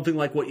 something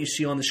like what you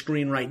see on the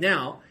screen right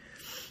now.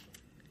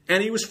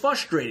 And he was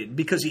frustrated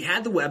because he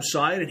had the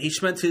website and he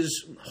spent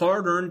his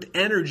hard-earned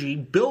energy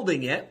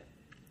building it.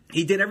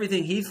 He did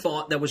everything he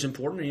thought that was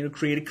important,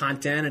 created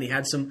content, and he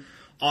had some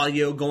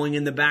audio going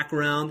in the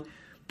background.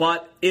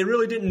 But it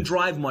really didn't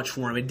drive much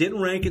for him. It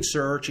didn't rank in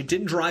search. It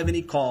didn't drive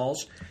any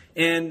calls.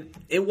 And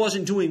it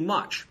wasn't doing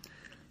much.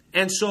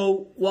 And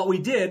so what we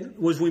did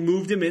was we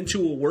moved him into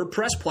a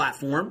WordPress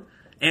platform,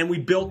 and we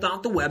built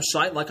out the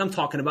website like I'm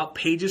talking about,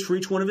 pages for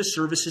each one of his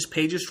services,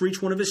 pages for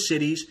each one of his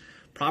cities,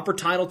 proper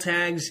title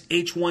tags,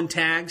 H1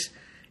 tags.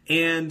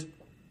 And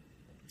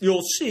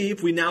you'll see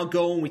if we now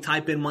go and we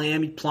type in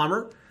Miami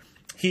Plumber,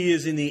 he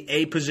is in the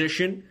A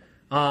position.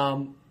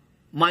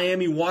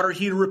 Miami Water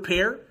Heater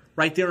Repair,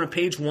 right there on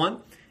page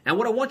 1. And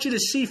what I want you to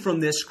see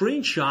from this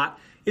screenshot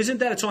isn't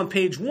that it's on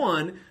page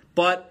 1,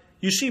 but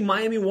you see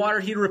Miami Water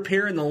Heater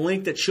Repair, and the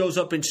link that shows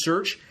up in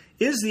search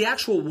is the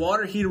actual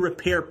water heater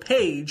repair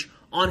page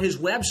on his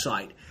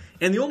website.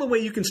 And the only way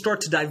you can start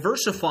to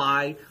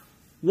diversify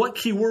what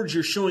keywords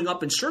you're showing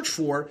up in search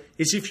for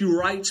is if you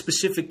write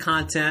specific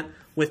content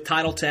with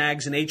title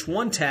tags and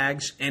H1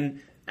 tags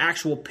and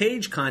actual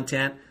page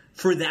content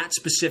for that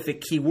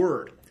specific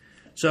keyword.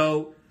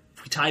 So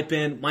if we type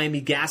in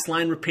Miami gas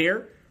line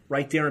repair,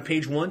 right there on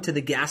page 1 to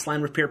the gas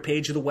line repair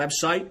page of the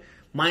website.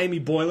 Miami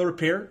boiler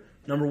repair,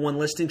 number 1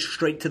 listing,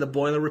 straight to the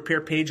boiler repair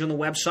page on the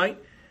website.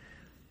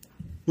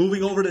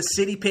 Moving over to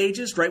city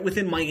pages, right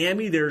within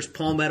Miami, there's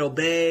Palmetto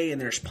Bay, and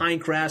there's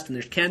Pinecrest, and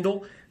there's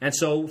Kendall. And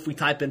so if we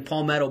type in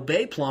Palmetto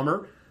Bay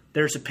plumber,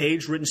 there's a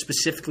page written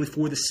specifically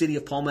for the city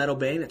of Palmetto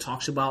Bay, and it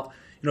talks about,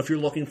 if you're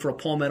looking for a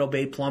Palmetto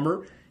Bay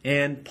plumber,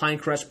 and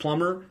Pinecrest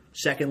plumber,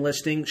 second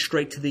listing,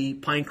 straight to the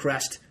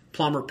Pinecrest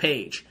plumber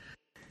page.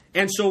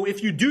 And so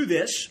if you do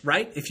this,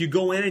 right, if you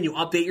go in and you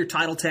update your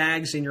title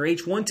tags and your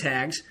H1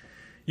 tags,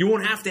 you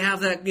won't have to have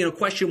that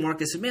question mark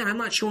that says, man, I'm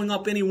not showing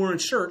up anywhere in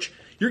search.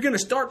 You're going to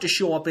start to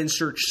show up in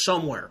search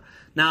somewhere.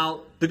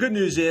 Now, the good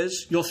news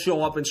is you'll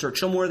show up in search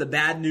somewhere. The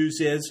bad news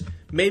is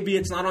maybe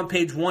it's not on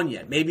page 1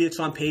 yet. Maybe it's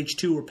on page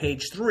 2 or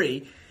page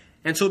 3.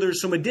 And so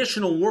there's some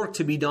additional work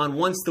to be done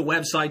once the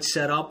website's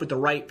set up with the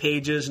right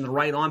pages and the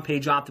right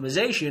on-page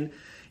optimization.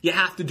 You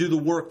have to do the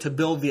work to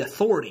build the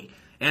authority.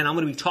 And I'm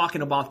going to be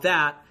talking about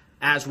that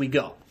as we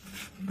go.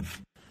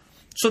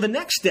 So the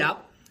next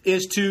step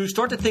is to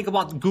start to think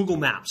about Google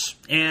Maps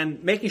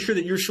and making sure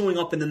that you're showing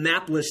up in the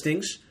map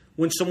listings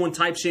when someone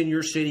types in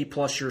your city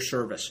plus your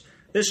service.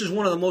 This is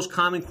one of the most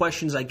common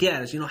questions I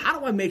get is, how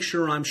do I make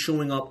sure I'm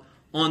showing up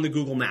on the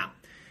Google Map?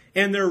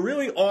 And there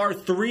really are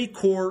 3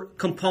 core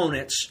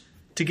components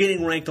to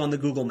getting ranked on the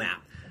Google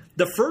Map.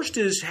 The first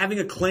is having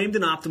a claimed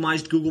and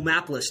optimized Google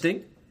Map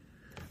listing.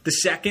 The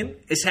second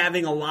is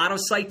having a lot of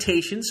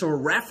citations or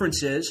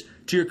references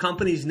to your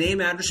company's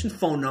name, address, and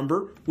phone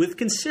number with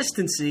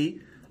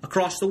consistency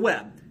across the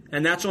web.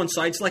 And that's on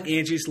sites like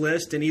Angie's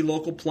List and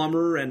eLocal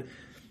Plumber and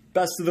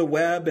Best of the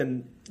Web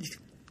and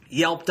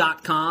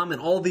Yelp.com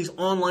and all these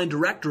online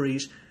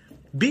directories.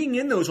 Being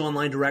in those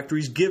online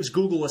directories gives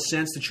Google a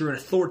sense that you're an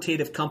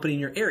authoritative company in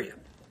your area.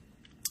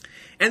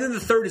 And then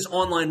the third is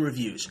online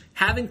reviews.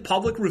 Having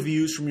public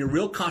reviews from your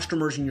real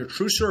customers in your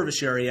true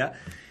service area.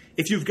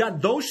 If you've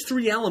got those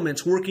 3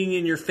 elements working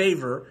in your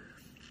favor,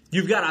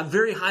 you've got a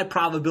very high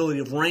probability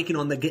of ranking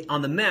on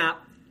the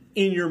map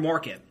in your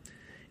market.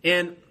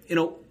 And,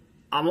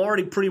 I'm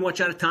already pretty much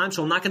out of time,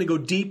 so I'm not going to go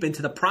deep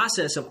into the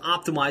process of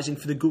optimizing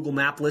for the Google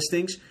Map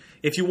listings.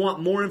 If you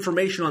want more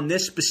information on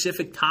this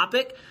specific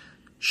topic,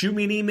 shoot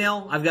me an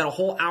email. I've got a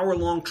whole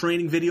hour-long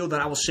training video that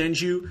I will send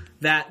you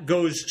that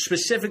goes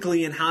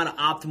specifically in how to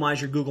optimize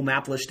your Google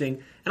Map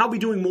listing. And I'll be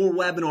doing more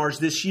webinars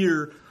this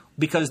year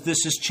because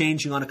this is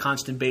changing on a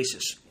constant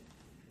basis.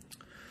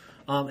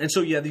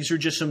 These are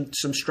just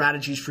some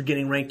strategies for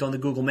getting ranked on the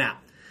Google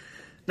Map.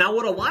 Now,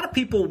 what a lot of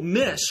people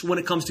miss when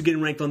it comes to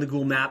getting ranked on the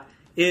Google Map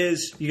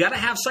is you got to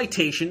have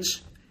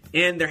citations,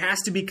 and there has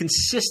to be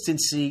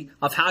consistency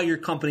of how your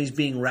company is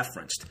being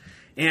referenced.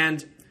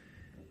 And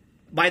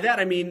by that,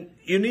 I mean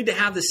you need to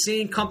have the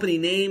same company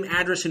name,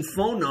 address, and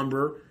phone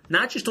number,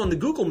 not just on the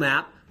Google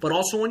Map, but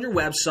also on your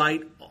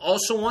website,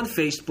 also on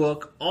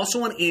Facebook,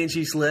 also on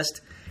Angie's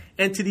List.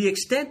 And to the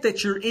extent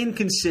that you're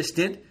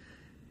inconsistent,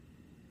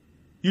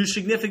 you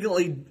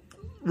significantly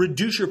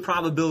reduce your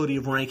probability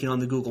of ranking on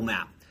the Google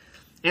Map.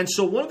 And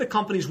so one of the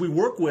companies we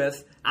work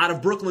with out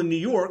of Brooklyn, New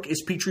York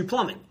is Petrie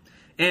Plumbing.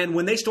 And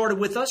when they started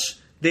with us,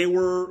 they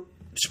were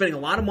spending a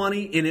lot of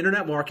money in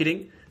internet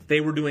marketing. They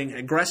were doing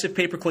aggressive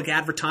pay-per-click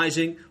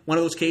advertising, one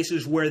of those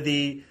cases where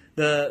the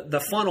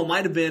funnel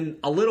might have been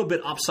a little bit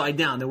upside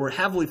down. They were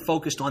heavily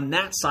focused on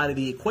that side of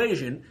the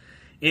equation,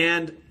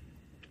 and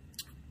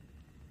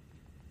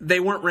they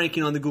weren't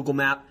ranking on the Google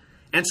Map.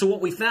 And so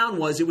what we found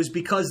was it was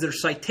because their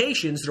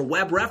citations, their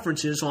web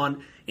references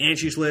on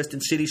Angie's List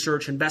and City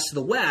Search and Best of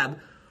the Web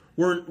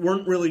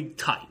weren't really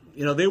tight.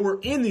 They were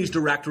in these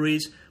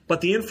directories,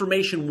 but the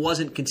information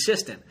wasn't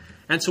consistent.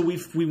 And so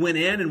we went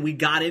in and we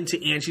got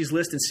into Angie's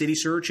List and City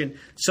Search and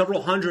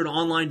several hundred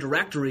online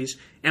directories,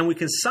 and we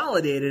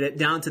consolidated it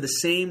down to the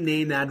same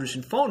name, address,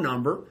 and phone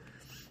number.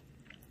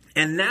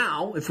 And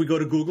now, if we go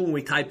to Google and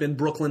we type in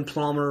Brooklyn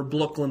Plumber,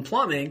 Brooklyn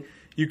Plumbing,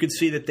 you can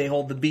see that they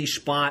hold the B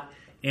spot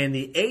and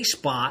the A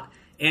spot.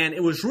 And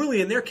it was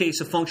really, in their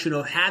case, a function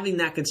of having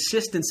that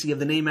consistency of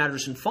the name,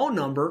 address, and phone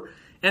number,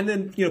 and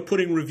then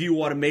putting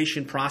review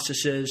automation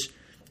processes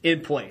in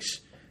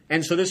place.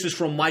 And so this is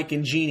from Mike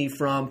and Jeannie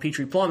from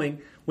Petrie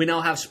Plumbing. We now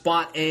have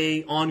spot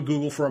A on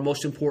Google for our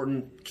most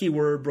important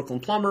keyword, Brooklyn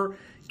Plumber,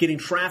 getting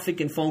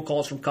traffic and phone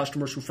calls from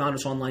customers who found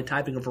us online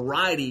typing a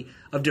variety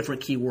of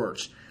different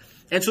keywords.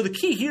 And so the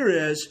key here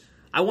is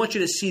I want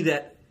you to see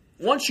that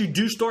once you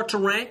do start to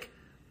rank,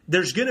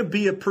 there's going to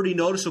be a pretty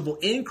noticeable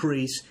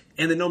increase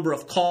in the number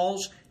of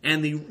calls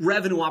and the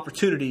revenue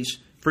opportunities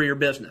for your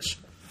business.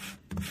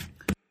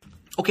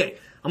 Okay,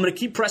 I'm going to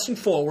keep pressing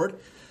forward.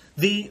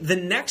 The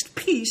next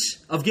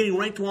piece of getting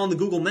ranked well on the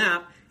Google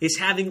Map is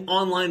having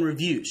online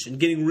reviews and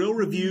getting real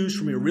reviews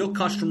from your real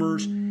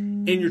customers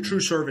in your true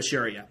service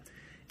area.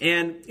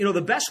 And,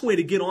 the best way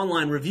to get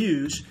online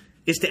reviews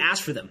is to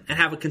ask for them and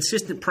have a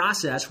consistent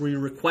process where you're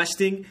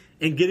requesting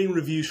and getting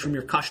reviews from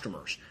your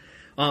customers.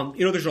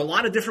 There's a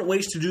lot of different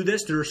ways to do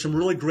this. There are some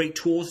really great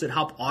tools that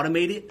help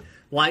automate it.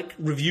 like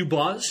Review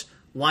Buzz,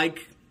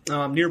 like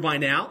Nearby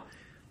Now,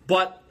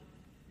 but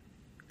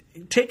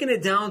taking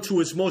it down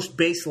to its most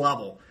base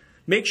level.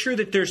 Make sure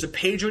that there's a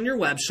page on your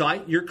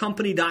website,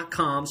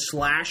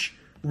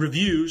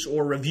 yourcompany.com/reviews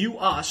or review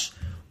us,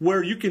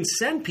 where you can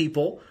send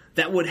people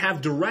that would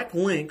have direct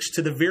links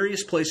to the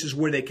various places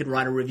where they could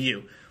write a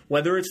review.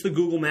 Whether it's the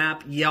Google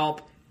Map,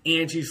 Yelp,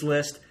 Angie's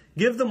List,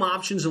 give them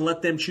options and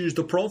let them choose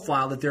the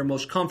profile that they're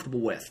most comfortable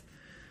with.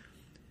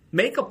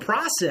 Make a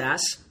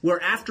process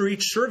where after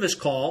each service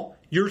call,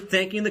 you're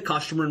thanking the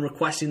customer and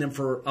requesting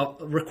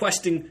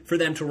for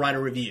them to write a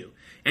review.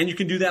 And you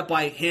can do that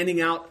by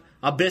handing out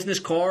a business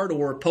card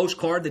or a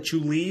postcard that you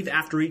leave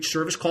after each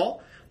service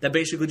call that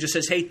basically just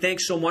says, hey,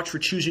 thanks so much for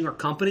choosing our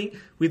company.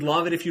 We'd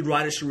love it if you'd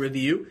write us a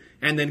review.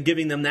 And then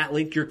giving them that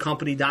link,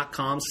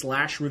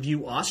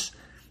 yourcompany.com/review us.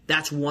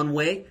 That's one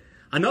way.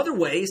 Another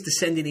way is to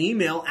send an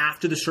email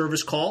after the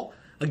service call.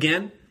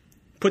 Again,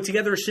 put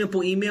together a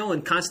simple email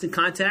in Constant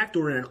Contact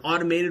or in an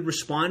automated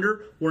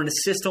responder or in a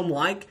system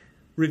like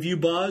Review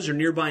Buzz or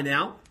Nearby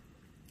Now,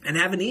 and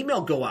have an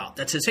email go out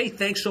that says, hey,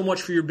 thanks so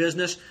much for your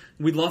business.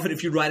 We'd love it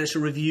if you'd write us a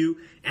review.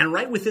 And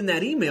right within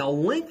that email,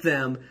 link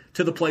them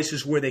to the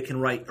places where they can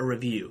write a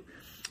review.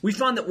 We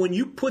found that when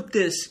you put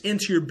this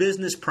into your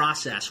business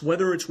process,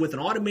 whether it's with an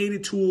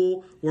automated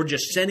tool or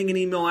just sending an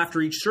email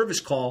after each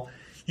service call,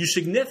 you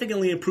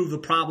significantly improve the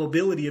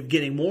probability of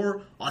getting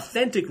more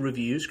authentic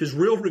reviews, because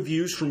real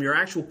reviews from your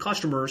actual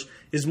customers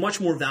is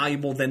much more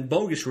valuable than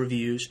bogus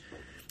reviews.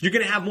 You're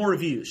going to have more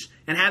reviews,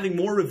 and having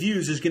more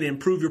reviews is going to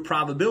improve your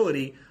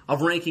probability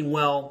of ranking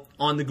well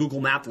on the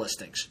Google Map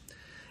listings.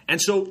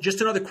 And so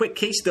just another quick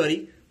case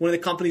study, one of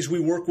the companies we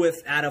work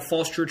with out of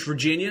Falls Church,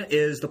 Virginia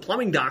is The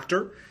Plumbing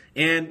Doctor.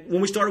 And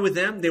when we started with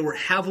them, they were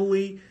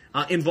heavily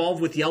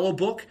involved with Yellow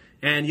Book.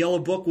 And Yellow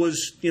Book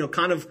was,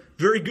 kind of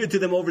very good to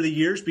them over the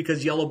years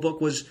because Yellow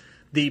Book was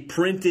the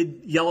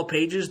printed Yellow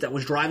Pages that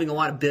was driving a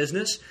lot of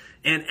business.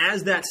 And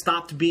as that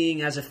stopped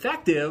being as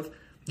effective,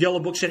 Yellow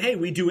Book said, hey,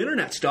 we do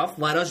internet stuff.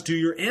 Let us do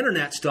your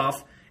internet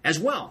stuff as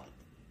well.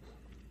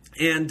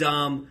 And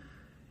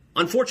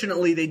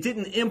unfortunately, they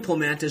didn't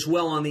implement as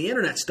well on the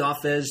internet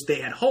stuff as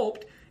they had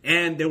hoped.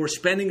 And they were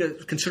spending a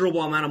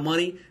considerable amount of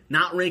money,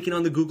 not ranking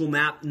on the Google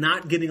Map,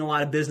 not getting a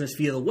lot of business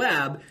via the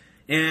web.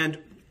 And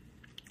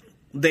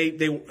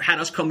they had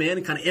us come in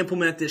and kind of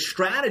implement this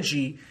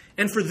strategy.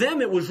 And for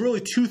them, it was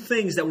really two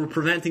things that were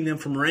preventing them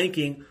from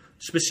ranking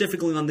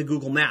specifically on the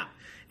Google Map.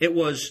 It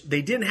was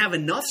they didn't have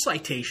enough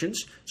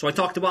citations. So I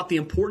talked about the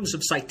importance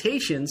of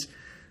citations.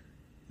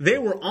 They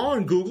were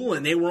on Google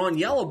and they were on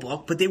Yellow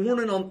Book, but they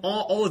weren't on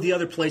all of the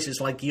other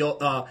places like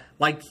Yelp.com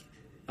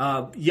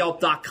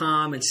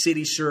and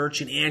City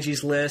Search and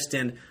Angie's List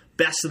and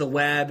Best of the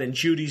Web and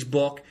Judy's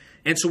Book.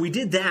 And so we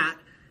did that.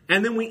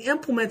 And then we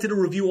implemented a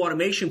review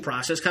automation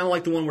process, kind of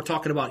like the one we're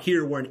talking about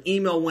here, where an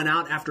email went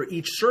out after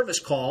each service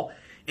call,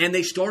 and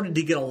they started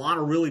to get a lot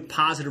of really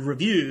positive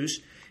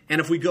reviews.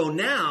 And if we go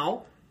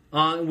now,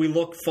 we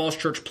look Falls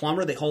Church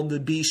Plumber, they hold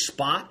the B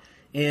spot,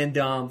 and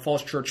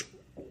Falls Church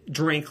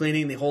Drain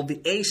Cleaning, they hold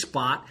the A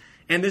spot.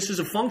 And this is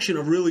a function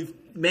of really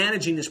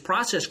managing this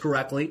process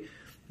correctly.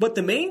 But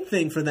the main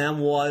thing for them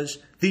was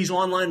these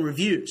online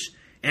reviews.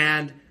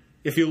 And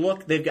if you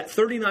look, they've got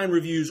 39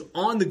 reviews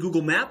on the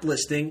Google Map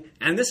listing,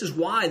 and this is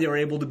why they were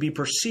able to be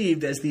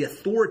perceived as the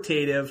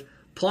authoritative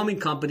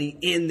plumbing company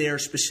in their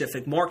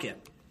specific market.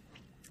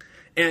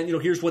 And,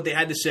 here's what they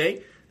had to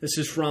say. This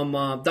is from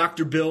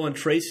Dr. Bill and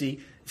Tracy.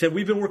 It said,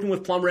 we've been working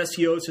with Plumber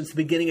SEO since the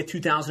beginning of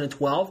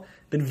 2012.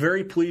 Been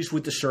very pleased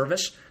with the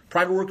service.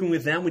 Prior to working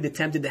with them, we'd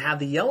attempted to have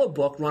the Yellow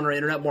Book run our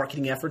internet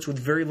marketing efforts with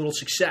very little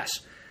success.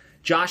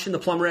 Josh and the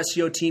Plumber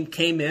SEO team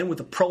came in with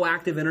a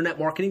proactive internet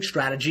marketing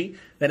strategy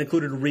that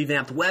included a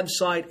revamped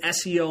website,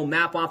 SEO,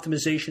 map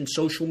optimization,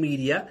 social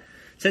media.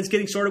 Since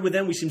getting started with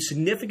them, we've seen a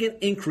significant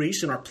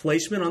increase in our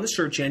placement on the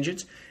search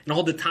engines and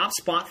hold the top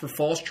spot for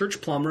Falls Church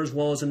Plumber, as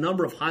well as a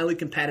number of highly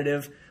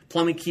competitive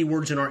plumbing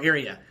keywords in our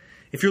area.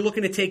 If you're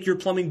looking to take your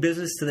plumbing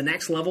business to the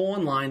next level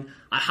online,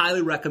 I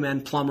highly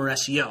recommend Plumber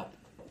SEO.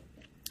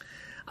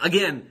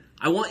 Again,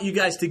 I want you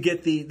guys to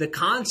get the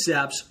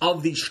concepts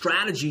of these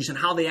strategies and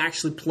how they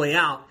actually play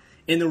out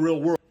in the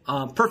real world.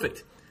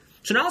 Perfect.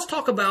 So now let's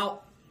talk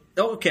about,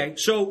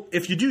 so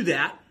if you do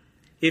that,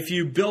 if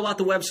you build out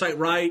the website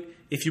right,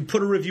 if you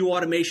put a review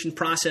automation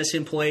process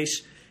in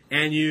place,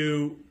 and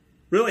you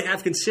really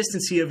have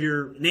consistency of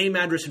your name,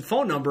 address, and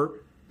phone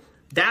number,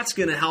 that's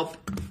going to help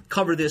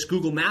cover this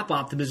Google Map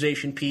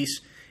optimization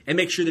piece and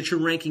make sure that you're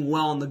ranking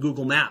well on the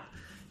Google Map.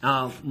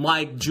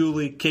 Mike,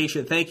 Julie,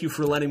 Keisha, thank you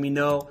for letting me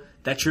know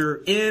that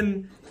you're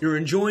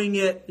enjoying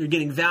it, you're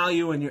getting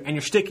value, and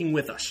you're sticking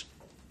with us.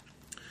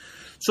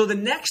 So the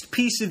next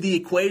piece of the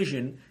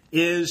equation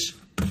is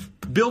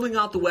building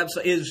out the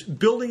website, is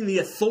building the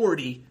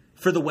authority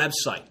for the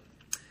website.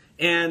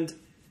 And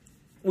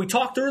we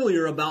talked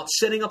earlier about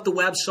setting up the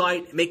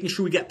website, making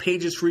sure we get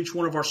pages for each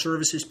one of our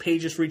services,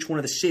 pages for each one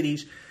of the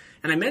cities.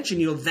 And I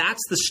mentioned,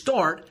 that's the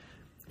start.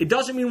 It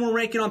doesn't mean we're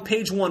ranking on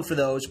page one for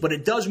those, but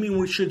it does mean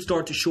we should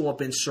start to show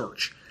up in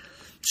search.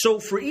 So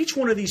for each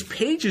one of these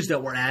pages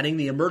that we're adding,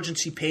 the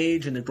emergency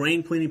page and the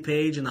drain cleaning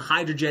page and the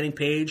hydrojetting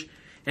page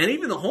and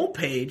even the home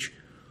page,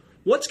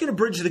 what's going to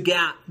bridge the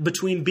gap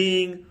between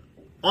being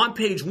on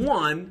page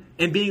 1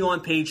 and being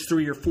on page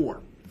 3 or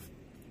 4?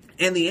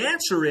 And the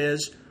answer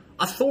is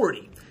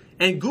authority.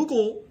 And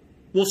Google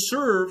will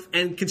serve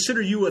and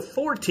consider you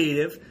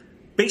authoritative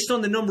based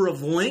on the number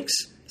of links,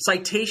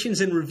 citations,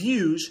 and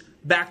reviews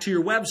back to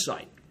your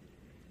website.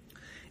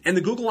 And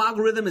the Google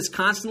algorithm is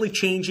constantly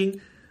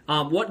changing.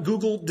 What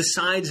Google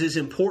decides is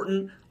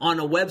important on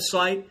a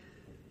website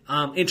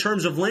in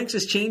terms of links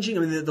is changing.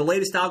 I mean, the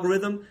latest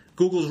algorithm,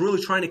 Google's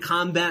really trying to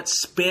combat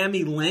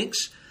spammy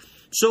links.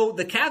 So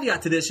the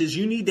caveat to this is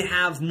you need to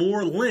have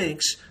more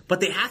links, but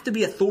they have to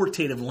be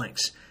authoritative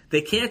links.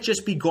 They can't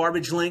just be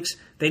garbage links.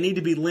 They need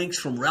to be links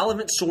from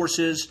relevant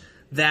sources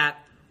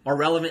that are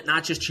relevant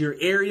not just to your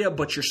area,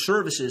 but your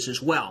services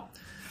as well.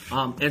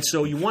 And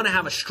so you want to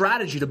have a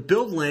strategy to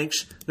build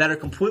links that are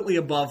completely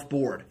above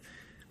board.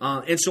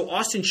 And so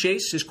Austin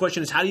Chase, his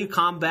question is, how do you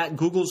combat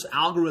Google's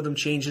algorithm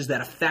changes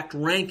that affect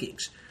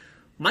rankings?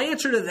 My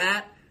answer to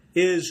that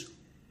is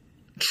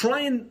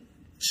try and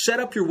set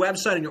up your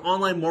website and your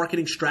online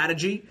marketing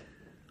strategy,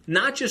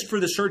 not just for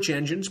the search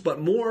engines, but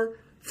more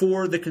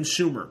for the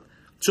consumer.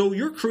 So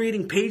you're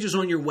creating pages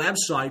on your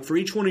website for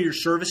each one of your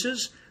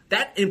services.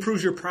 That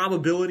improves your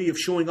probability of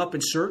showing up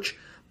in search,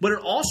 but it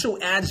also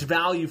adds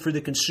value for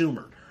the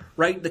consumer.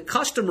 Right? The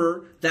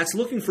customer that's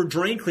looking for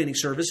drain cleaning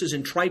services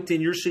and typed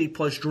in Your City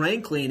Plus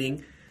drain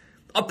cleaning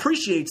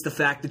appreciates the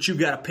fact that you've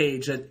got a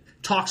page that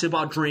talks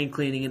about drain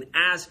cleaning and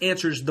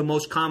answers the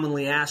most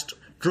commonly asked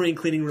drain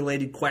cleaning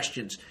related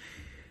questions.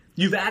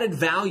 You've added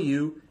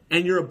value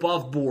and you're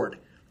above board.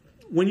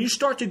 When you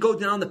start to go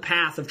down the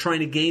path of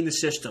trying to game the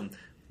system,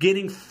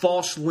 getting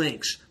false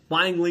links,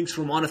 buying links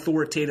from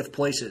unauthoritative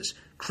places,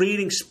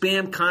 creating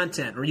spam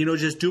content or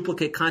just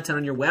duplicate content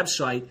on your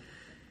website,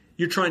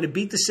 you're trying to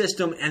beat the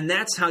system, and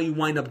that's how you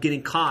wind up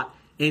getting caught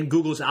in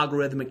Google's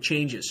algorithmic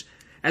changes.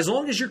 As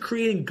long as you're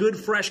creating good,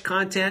 fresh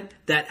content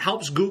that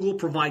helps Google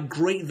provide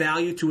great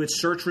value to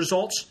its search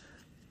results,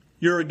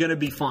 you're going to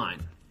be fine.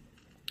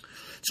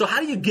 So how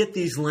do you get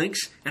these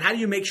links, and how do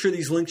you make sure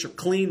these links are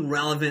clean,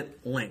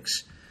 relevant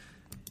links?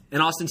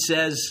 And Austin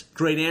says,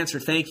 great answer.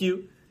 Thank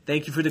you.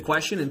 Thank you for the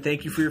question, and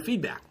thank you for your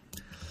feedback.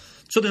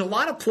 So there's a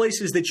lot of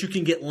places that you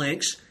can get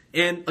links.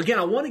 And again,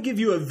 I want to give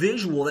you a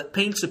visual that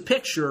paints a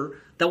picture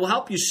that will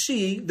help you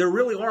see there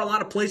really are a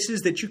lot of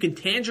places that you can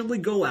tangibly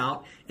go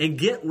out and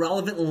get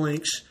relevant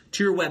links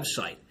to your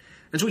website.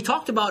 As we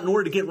talked about, in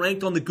order to get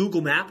ranked on the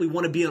Google map, we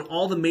want to be on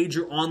all the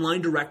major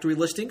online directory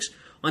listings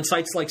on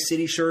sites like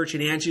CitySearch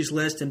and Angie's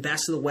List and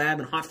Best of the Web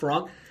and Hot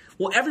Frog.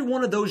 Well, every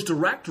one of those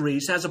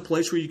directories has a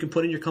place where you can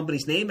put in your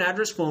company's name,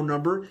 address, phone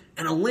number,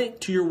 and a link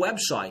to your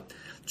website.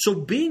 So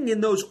being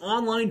in those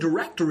online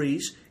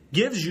directories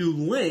gives you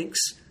links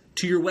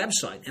to your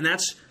website, and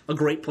that's a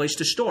great place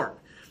to start.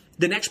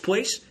 The next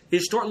place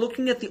is start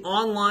looking at the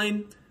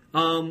online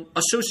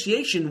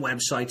association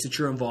websites that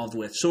you're involved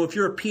with. So if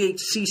you're a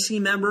PHCC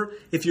member,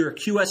 if you're a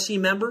QSC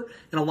member,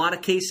 in a lot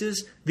of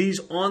cases, these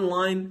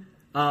online,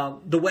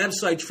 the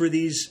websites for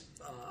these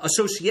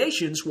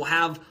associations will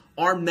have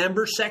our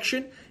member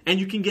section, and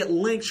you can get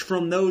links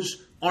from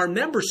those our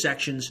member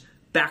sections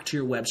back to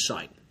your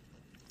website.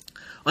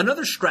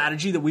 Another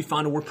strategy that we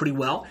found to work pretty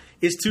well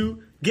is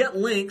to get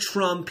links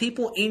from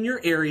people in your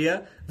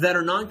area that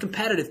are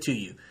non-competitive to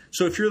you.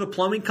 So if you're the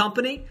plumbing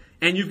company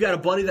and you've got a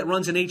buddy that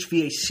runs an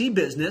HVAC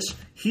business,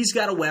 he's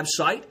got a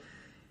website,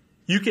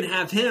 you can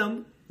have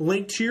him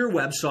link to your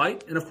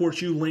website, and of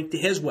course you link to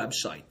his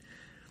website.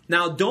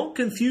 Now don't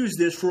confuse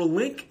this for a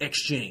link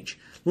exchange.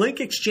 Link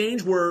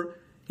exchange where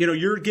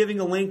you're giving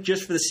a link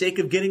just for the sake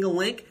of getting a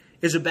link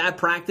is a bad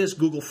practice.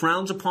 Google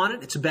frowns upon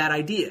it. It's a bad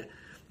idea.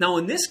 Now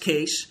in this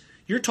case,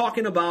 you're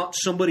talking about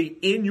somebody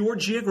in your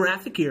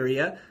geographic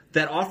area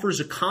that offers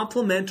a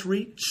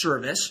complimentary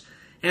service.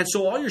 And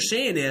so all you're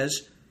saying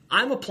is,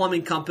 I'm a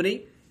plumbing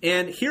company,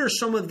 and here are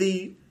some of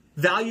the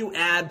value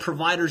add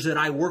providers that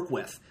I work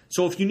with.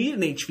 So if you need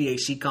an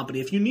HVAC company,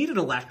 if you need an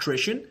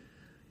electrician,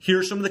 here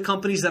are some of the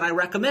companies that I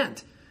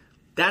recommend.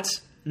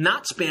 That's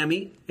not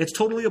spammy. It's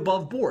totally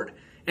above board.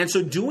 And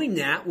so doing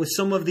that with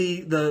some of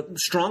the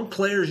strong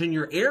players in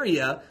your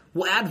area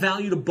will add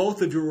value to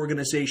both of your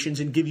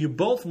organizations and give you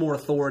both more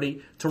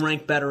authority to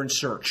rank better in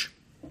search.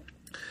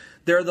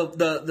 There are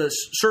the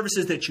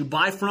services that you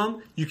buy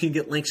from. You can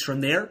get links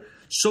from there.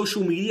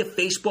 Social media,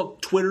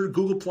 Facebook, Twitter,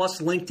 Google+,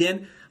 LinkedIn.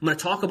 I'm going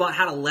to talk about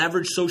how to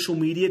leverage social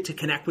media to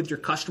connect with your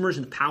customers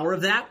and the power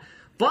of that.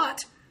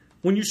 But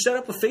when you set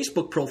up a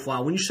Facebook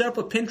profile, when you set up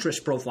a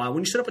Pinterest profile,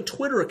 when you set up a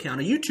Twitter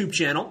account, a YouTube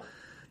channel,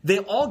 they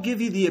all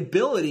give you the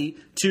ability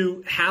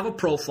to have a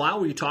profile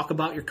where you talk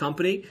about your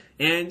company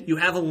and you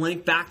have a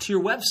link back to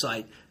your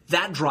website.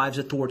 That drives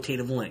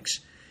authoritative links.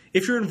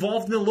 If you're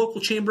involved in the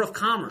local Chamber of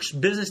Commerce,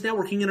 Business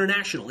Networking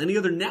International, any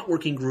other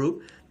networking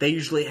group, they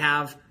usually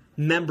have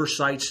member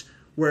sites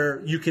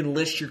where you can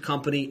list your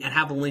company and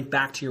have a link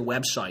back to your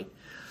website.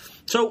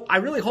 So I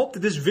really hope that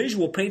this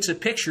visual paints a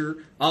picture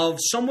of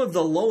some of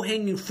the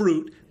low-hanging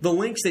fruit, the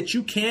links that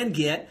you can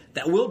get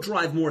that will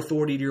drive more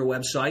authority to your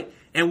website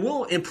and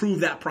will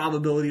improve that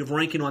probability of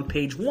ranking on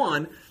page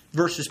 1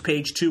 versus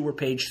page 2 or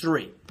page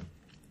 3.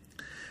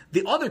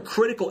 The other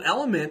critical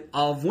element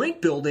of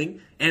link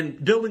building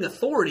and building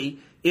authority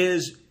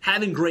is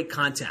having great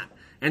content.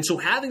 And so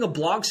having a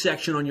blog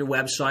section on your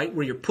website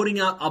where you're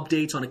putting out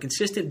updates on a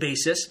consistent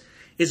basis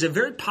is a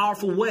very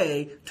powerful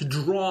way to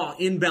draw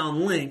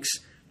inbound links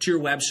to your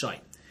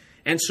website.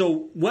 And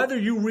so whether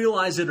you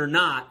realize it or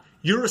not,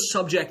 you're a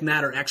subject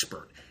matter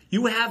expert.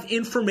 You have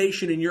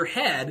information in your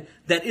head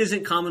that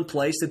isn't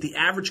commonplace, that the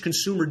average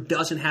consumer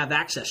doesn't have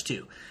access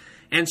to.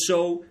 And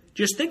so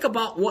just think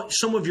about what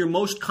some of your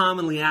most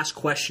commonly asked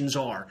questions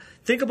are.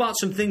 Think about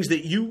some things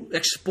that you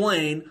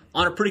explain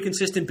on a pretty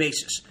consistent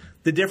basis.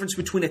 The difference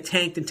between a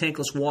tanked and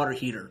tankless water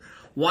heater.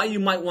 Why you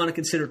might want to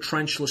consider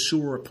trenchless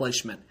sewer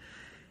replacement.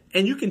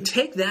 And you can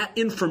take that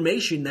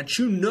information that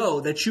you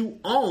know, that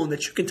you own,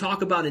 that you can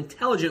talk about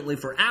intelligently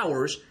for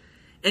hours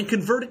and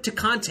convert it to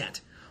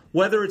content.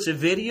 Whether it's a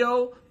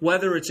video,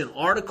 whether it's an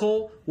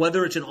article,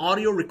 whether it's an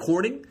audio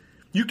recording,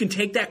 you can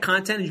take that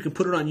content and you can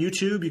put it on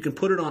YouTube, you can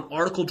put it on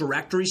article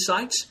directory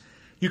sites,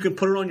 you can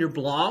put it on your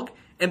blog,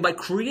 and by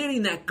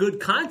creating that good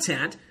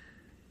content,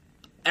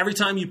 every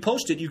time you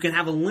post it, you can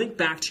have a link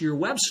back to your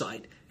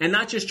website. And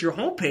not just your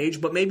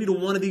homepage, but maybe to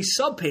one of these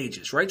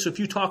sub-pages, right? So if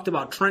you talked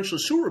about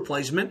trenchless sewer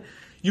replacement,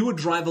 you would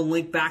drive a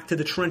link back to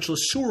the trenchless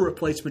sewer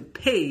replacement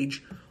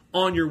page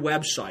on your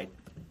website.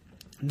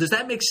 Does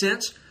that make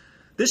sense?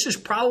 This is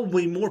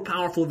probably more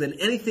powerful than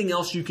anything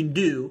else you can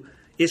do,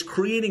 is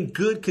creating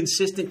good,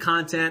 consistent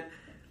content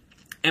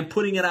and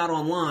putting it out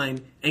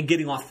online and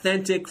getting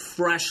authentic,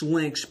 fresh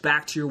links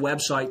back to your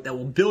website that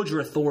will build your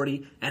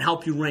authority and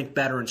help you rank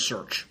better in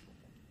search.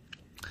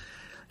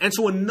 And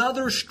so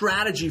another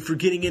strategy for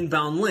getting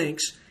inbound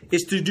links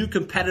is to do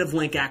competitive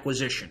link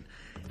acquisition.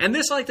 And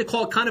this I like to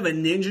call kind of a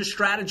ninja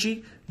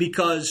strategy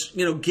because,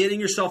 getting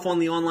yourself on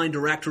the online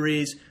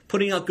directories,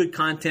 putting out good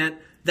content,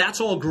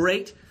 that's all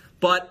great.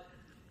 But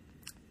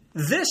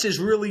this is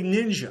really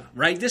ninja,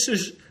 right? This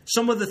is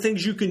some of the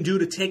things you can do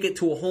to take it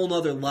to a whole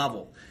nother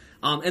level.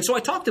 And so I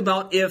talked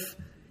about if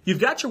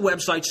you've got your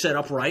website set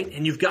up right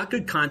and you've got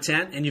good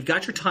content and you've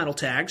got your title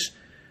tags,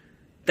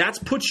 that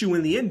puts you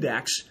in the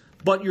index.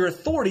 But your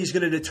authority is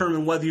going to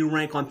determine whether you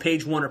rank on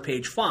page 1 or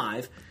page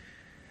 5.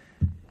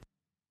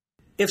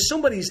 If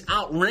somebody's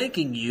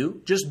outranking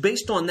you, just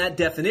based on that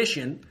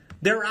definition,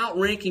 they're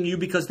outranking you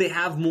because they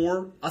have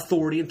more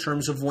authority in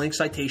terms of link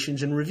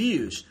citations and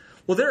reviews.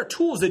 Well, there are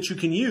tools that you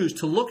can use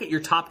to look at your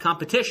top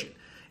competition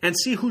and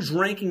see who's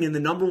ranking in the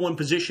number 1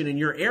 position in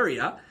your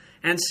area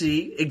and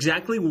see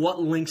exactly what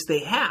links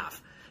they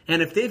have.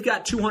 And if they've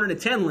got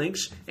 210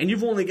 links and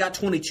you've only got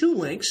 22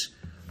 links,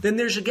 then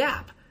there's a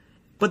gap.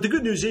 But the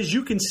good news is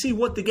you can see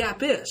what the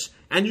gap is,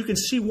 and you can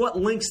see what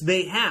links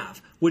they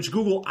have, which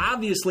Google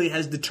obviously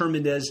has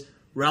determined as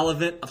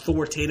relevant,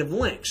 authoritative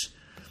links.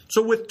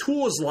 So with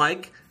tools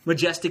like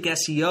Majestic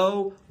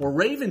SEO or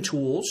Raven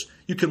Tools,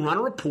 you can run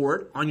a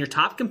report on your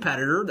top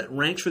competitor that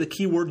ranks for the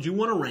keyword you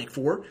want to rank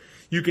for.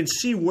 You can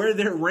see where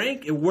their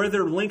rank and where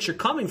their links are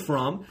coming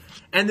from,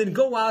 and then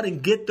go out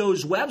and get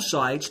those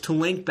websites to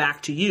link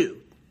back to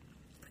you.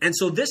 And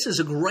so this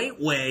is a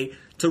great way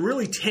to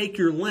really take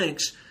your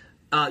links,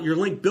 your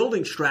link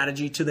building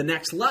strategy to the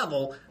next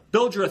level,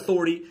 build your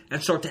authority,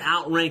 and start to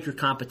outrank your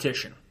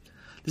competition.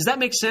 Does that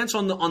make sense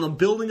on the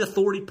building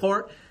authority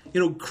part?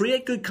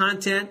 Create good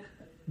content,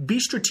 be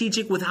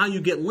strategic with how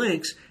you get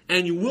links,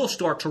 and you will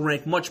start to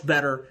rank much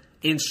better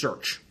in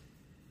search.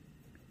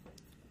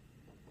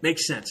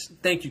 Makes sense.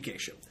 Thank you,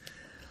 Keisha.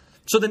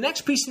 So the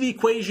next piece of the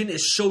equation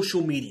is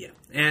social media.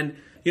 And,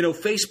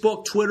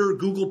 Facebook, Twitter,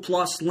 Google+,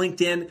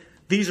 LinkedIn,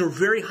 these are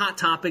very hot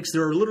topics.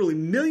 There are literally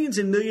millions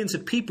and millions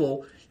of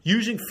people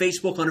using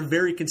Facebook on a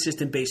very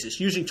consistent basis,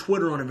 using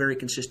Twitter on a very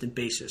consistent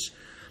basis.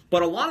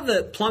 But a lot of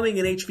the plumbing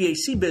and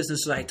HVAC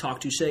businesses I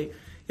talk to say,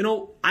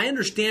 I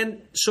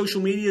understand social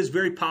media is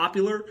very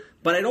popular,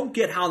 but I don't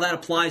get how that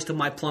applies to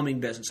my plumbing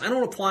business. I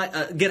don't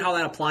get how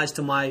that applies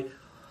to my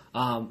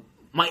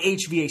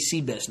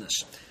HVAC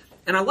business.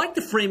 And I like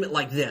to frame it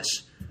like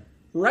this.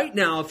 Right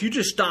now, if you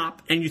just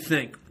stop and you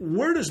think,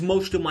 where does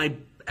most of my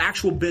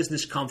actual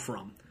business come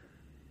from?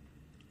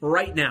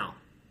 Right now.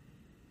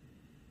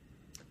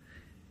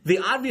 The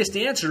obvious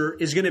answer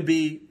is going to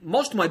be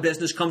most of my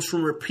business comes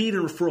from repeat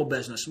and referral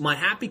business. My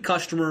happy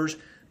customers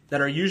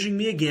that are using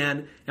me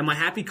again and my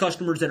happy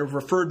customers that have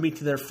referred me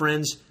to their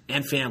friends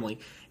and family.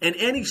 And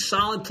any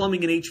solid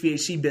plumbing and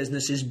HVAC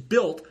business is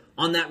built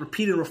on that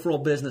repeat and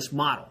referral business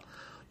model.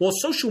 Well,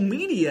 social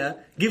media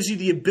gives you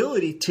the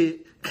ability to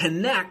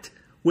connect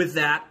with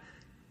that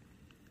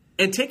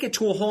and take it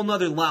to a whole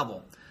nother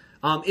level.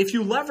 If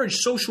you leverage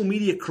social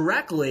media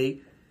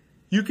correctly,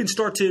 you can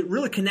start to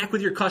really connect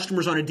with your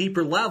customers on a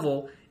deeper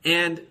level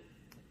and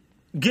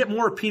get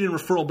more repeat and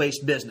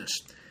referral-based business.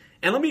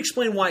 And let me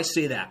explain why I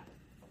say that.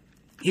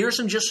 Here are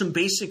just some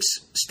basic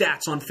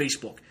stats on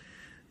Facebook.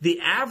 The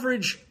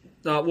average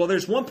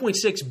there's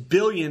 1.6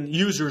 billion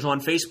users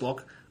on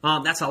Facebook.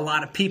 That's a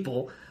lot of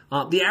people.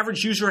 The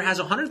average user has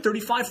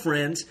 135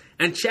 friends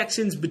and checks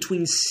in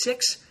between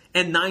 6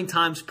 and 9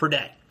 times per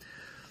day.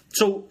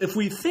 So if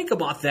we think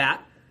about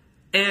that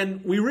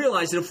and we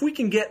realize that if we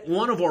can get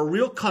one of our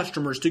real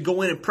customers to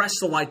go in and press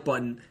the like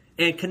button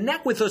and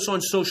connect with us on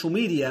social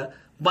media,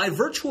 by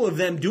virtue of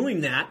them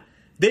doing that,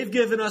 they've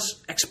given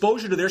us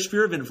exposure to their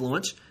sphere of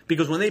influence,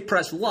 because when they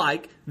press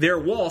like, their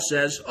wall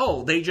says,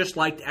 oh, they just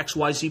liked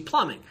XYZ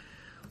Plumbing.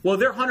 Well,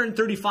 their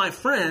 135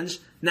 friends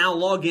now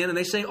log in and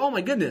they say, oh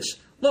my goodness,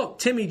 look,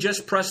 Timmy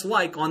just pressed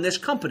like on this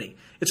company.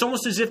 It's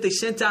almost as if they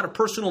sent out a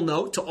personal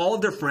note to all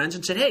of their friends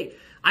and said, hey,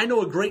 I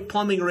know a great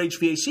plumbing or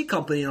HVAC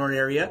company in our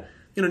area.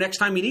 Next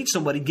time you need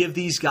somebody, give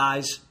these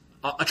guys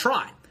a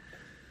try.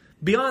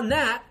 Beyond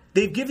that,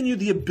 they've given you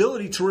the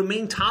ability to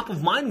remain top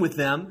of mind with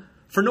them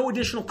for no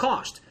additional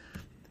cost.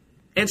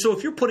 And so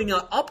if you're putting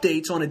out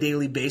updates on a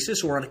daily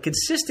basis or on a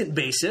consistent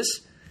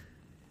basis,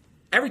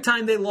 every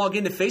time they log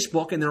into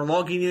Facebook, and they're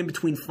logging in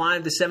between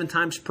 5 to 7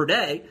 times per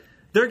day,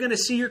 they're going to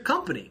see your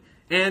company.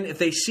 And if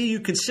they see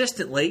you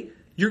consistently,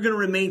 you're going to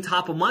remain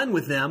top of mind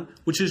with them,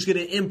 which is going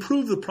to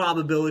improve the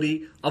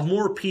probability of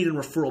more repeat and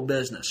referral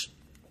business.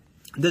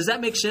 Does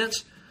that make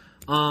sense?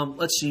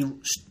 Let's see.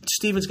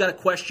 Steven's got a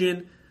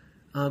question.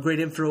 Great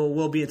info.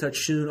 We'll be in touch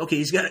soon. Okay,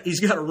 he's got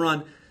to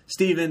run.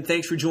 Steven,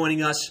 thanks for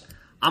joining us.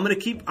 I'm gonna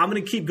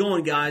keep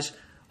going, guys.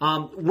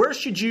 Where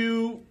should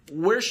you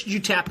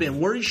tap in?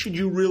 Where should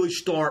you really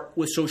start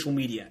with social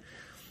media?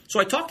 So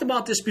I talked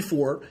about this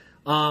before,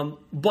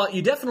 but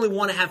you definitely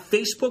want to have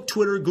Facebook,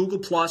 Twitter, Google+,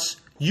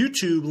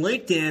 YouTube,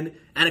 LinkedIn,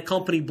 and a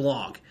company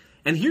blog.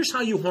 And here's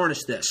how you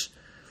harness this.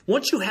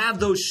 Once you have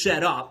those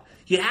set up,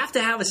 you have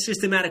to have a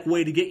systematic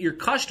way to get your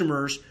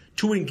customers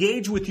to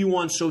engage with you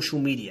on social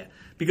media.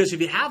 Because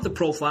if you have the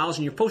profiles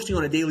and you're posting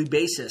on a daily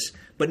basis,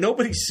 but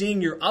nobody's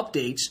seeing your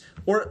updates,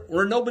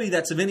 or nobody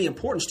that's of any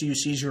importance to you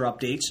sees your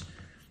updates,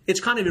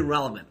 it's kind of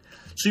irrelevant.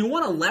 So you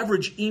want to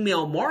leverage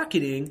email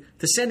marketing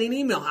to send an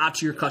email out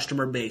to your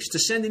customer base, to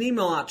send an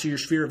email out to your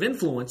sphere of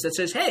influence that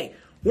says, hey,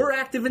 we're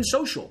active in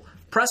social.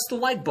 Press the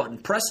like button.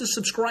 Press the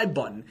subscribe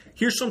button.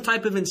 Here's some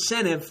type of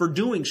incentive for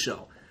doing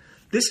so.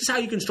 This is how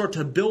you can start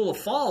to build a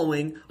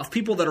following of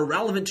people that are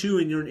relevant to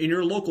you in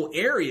your local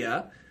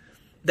area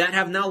that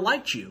have now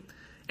liked you.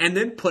 And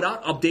then put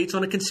out updates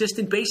on a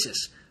consistent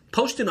basis.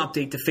 Post an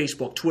update to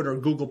Facebook, Twitter,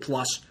 Google+,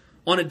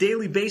 on a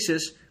daily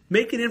basis.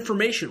 Make it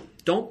informational.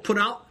 Don't put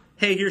out,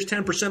 hey, here's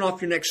 10%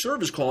 off your next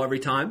service call every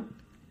time.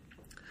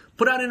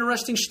 Put out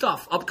interesting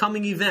stuff,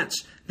 upcoming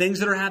events, things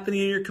that are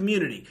happening in your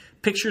community,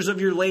 pictures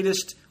of your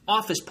latest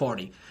office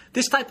party.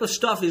 This type of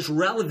stuff is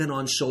relevant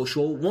on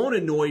social, won't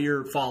annoy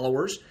your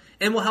followers,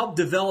 and will help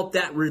develop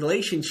that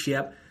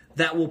relationship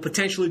that will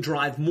potentially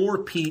drive more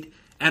repeat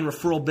and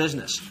referral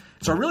business.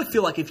 So I really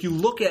feel like if you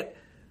look at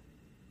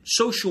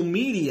social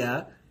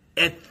media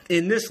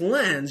in this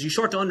lens, you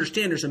start to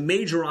understand there's a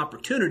major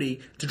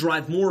opportunity to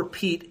drive more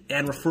repeat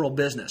and referral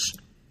business.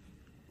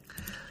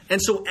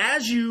 And so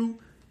as you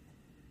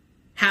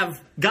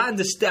have gotten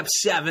to step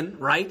 7,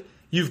 right,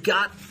 you've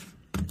got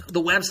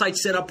the website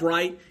set up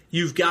right,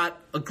 you've got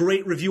a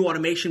great review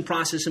automation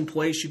process in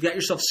place, you've got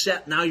yourself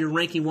set, now you're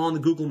ranking well on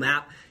the Google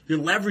map, you're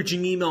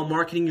leveraging email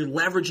marketing, you're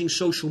leveraging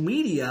social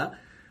media.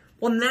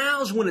 Well,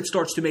 now's when it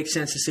starts to make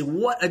sense to say,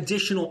 what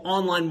additional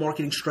online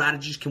marketing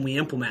strategies can we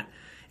implement?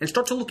 And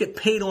start to look at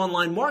paid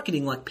online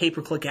marketing like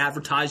pay-per-click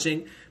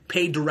advertising,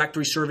 paid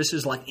directory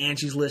services like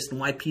Angie's List and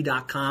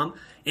YP.com,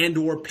 and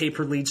or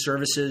pay-per-lead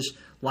services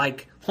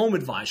like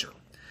HomeAdvisor.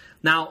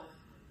 Now,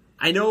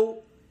 I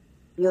know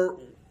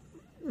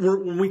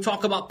when we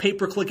talk about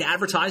pay-per-click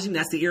advertising,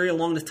 that's the area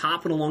along the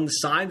top and along the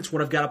side. It's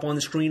what I've got up on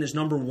the screen as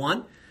number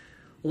 1.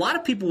 A lot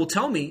of people will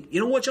tell me, you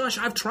know what, Josh,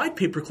 I've tried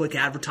pay-per-click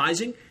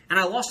advertising and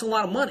I lost a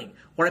lot of money.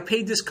 Or I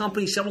paid this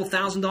company several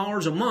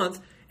 $1,000s a month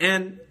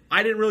and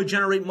I didn't really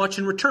generate much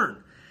in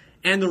return.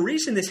 And the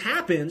reason this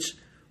happens,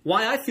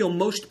 why I feel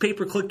most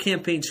pay-per-click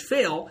campaigns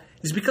fail,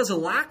 is because of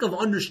lack of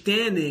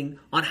understanding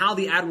on how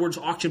the AdWords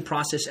auction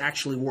process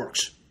actually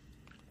works.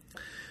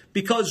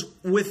 Because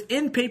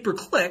within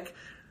pay-per-click,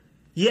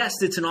 yes,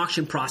 it's an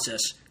auction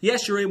process.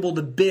 Yes, you're able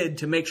to bid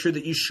to make sure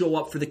that you show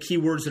up for the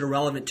keywords that are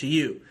relevant to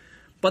you.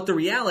 But the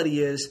reality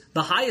is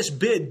the highest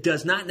bid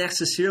does not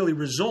necessarily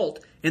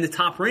result in the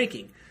top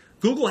ranking.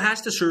 Google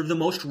has to serve the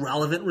most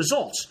relevant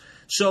results.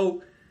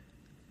 So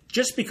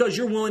just because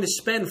you're willing to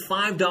spend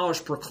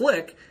 $5 per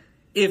click,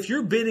 if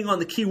you're bidding on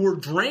the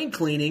keyword drain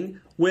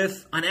cleaning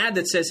with an ad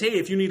that says, hey,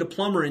 if you need a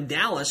plumber in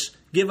Dallas,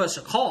 give us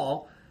a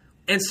call,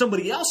 and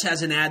somebody else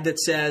has an ad that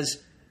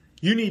says,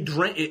 you need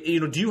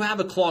drain, do you have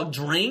a clogged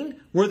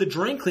drain? We're the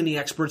drain cleaning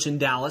experts in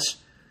Dallas.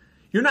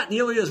 You're not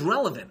nearly as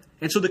relevant.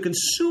 And so the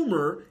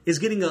consumer is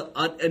getting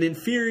an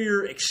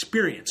inferior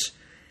experience.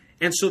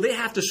 And so they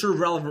have to serve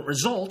relevant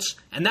results,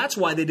 and that's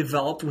why they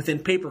developed within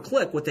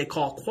pay-per-click what they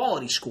call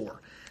quality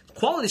score.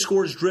 Quality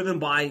score is driven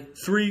by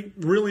 3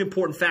 really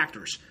important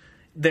factors.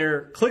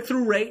 Their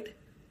click-through rate,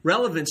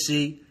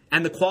 relevancy,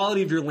 and the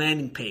quality of your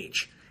landing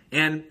page.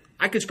 And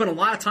I could spend a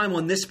lot of time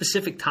on this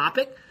specific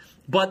topic,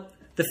 but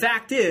the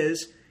fact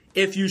is,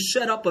 if you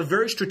set up a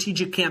very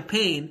strategic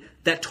campaign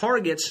that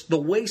targets the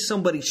way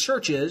somebody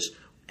searches,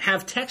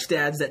 have text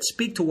ads that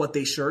speak to what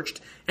they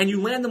searched, and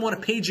you land them on a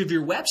page of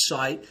your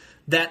website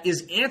that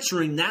is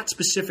answering that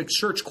specific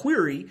search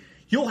query,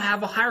 you'll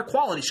have a higher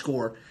quality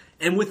score.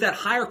 And with that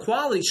higher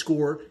quality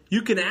score,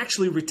 you can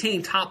actually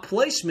retain top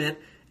placement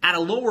at a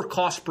lower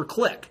cost per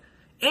click.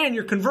 And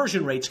your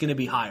conversion rate's going to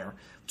be higher.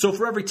 So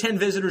for every 10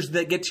 visitors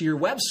that get to your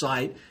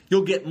website,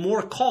 you'll get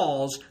more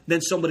calls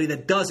than somebody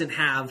that doesn't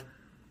have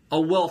a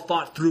well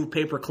thought through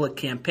pay-per-click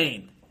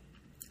campaign.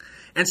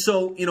 And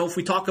so, if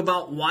we talk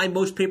about why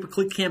most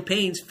pay-per-click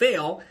campaigns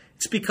fail,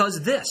 it's because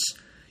of this.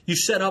 You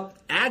set up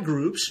ad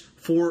groups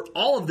for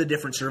all of the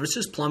different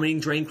services, plumbing,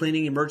 drain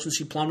cleaning,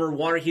 emergency plumber,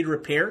 water heater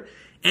repair,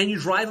 and you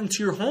drive them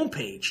to your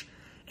homepage.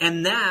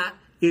 And that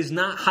is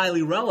not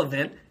highly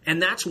relevant,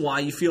 and that's why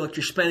you feel like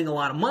you're spending a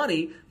lot of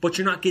money, but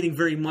you're not getting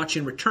very much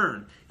in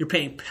return. You're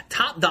paying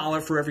top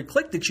dollar for every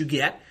click that you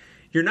get.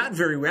 You're not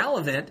very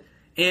relevant,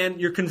 and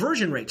your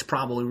conversion rate's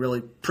probably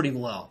really pretty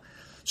low.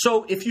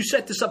 So if you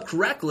set this up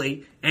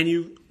correctly and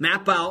you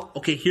map out,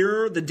 okay,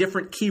 here are the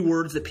different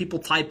keywords that people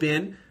type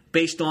in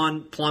based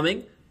on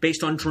plumbing,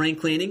 based on drain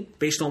cleaning,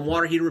 based on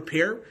water heater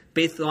repair,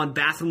 based on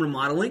bathroom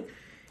remodeling,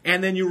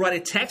 and then you write a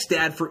text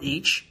ad for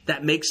each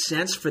that makes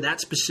sense for that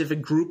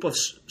specific group of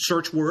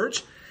search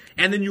words,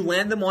 and then you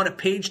land them on a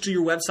page to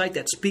your website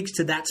that speaks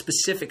to that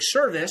specific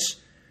service,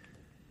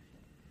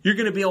 you're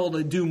going to be able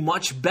to do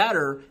much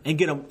better and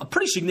get a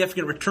pretty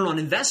significant return on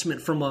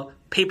investment from a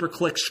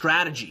pay-per-click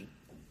strategy.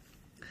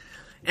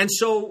 And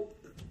so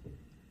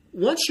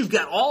once you've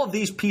got all of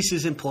these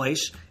pieces in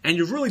place and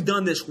you've really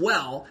done this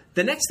well,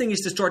 the next thing is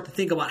to start to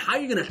think about how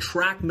you're going to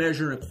track,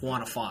 measure, and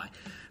quantify.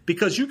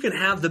 Because you can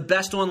have the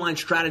best online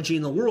strategy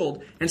in the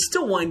world and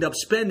still wind up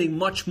spending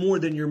much more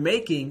than you're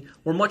making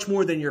or much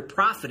more than you're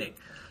profiting.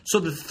 So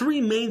the three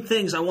main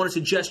things I want to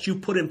suggest you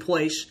put in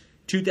place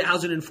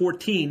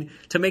 2014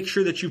 to make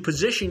sure that you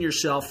position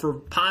yourself for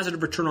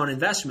positive return on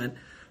investment.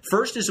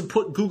 First is to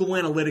put Google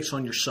Analytics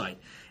on your site.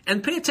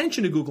 And pay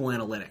attention to Google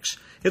Analytics.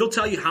 It'll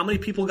tell you how many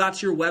people got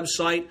to your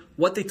website,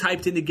 what they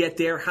typed in to get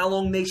there, how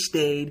long they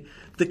stayed.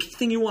 The key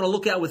thing you want to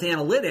look at with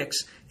analytics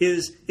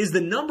is the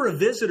number of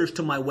visitors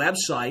to my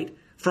website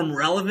from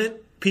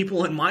relevant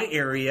people in my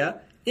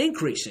area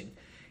increasing.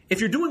 If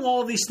you're doing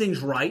all of these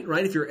things right,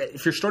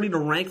 if you're starting to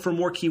rank for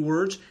more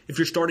keywords, if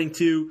you're starting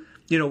to,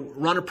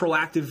 run a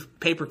proactive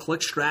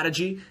pay-per-click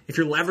strategy, if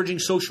you're leveraging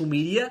social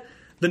media,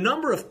 the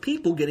number of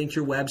people getting to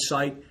your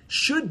website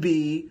should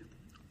be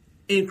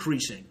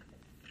increasing.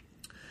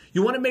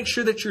 You want to make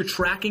sure that you're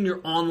tracking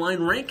your online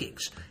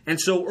rankings. And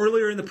so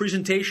earlier in the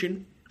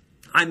presentation,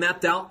 I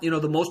mapped out,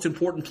 the most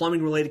important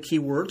plumbing-related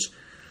keywords.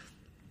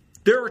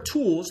 There are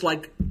tools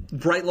like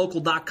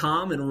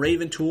brightlocal.com and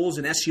Raven Tools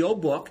and SEO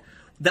Book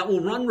that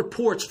will run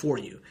reports for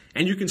you.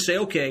 And you can say,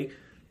 okay,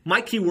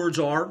 my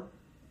keywords are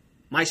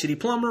my city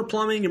plumber,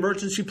 plumbing,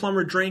 emergency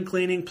plumber, drain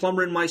cleaning,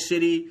 plumber in my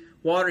city,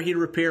 water heater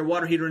repair,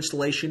 water heater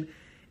installation.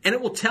 And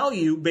it will tell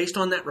you, based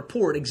on that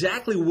report,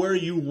 exactly where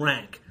you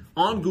rank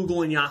on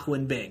Google and Yahoo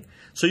and Bing.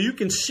 So you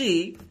can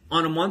see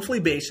on a monthly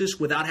basis,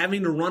 without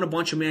having to run a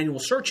bunch of manual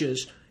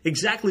searches,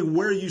 exactly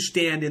where you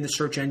stand in the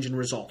search engine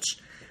results.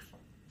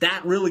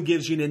 That really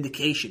gives you an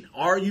indication.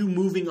 Are you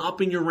moving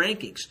up in your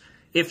rankings?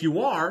 If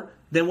you are,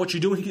 then what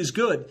you're doing is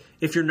good.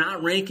 If you're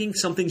not ranking,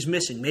 something's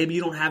missing. Maybe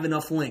you don't have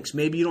enough links.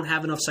 Maybe you don't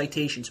have enough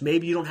citations.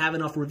 Maybe you don't have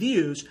enough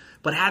reviews.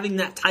 But having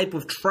that type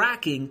of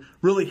tracking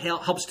really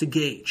helps to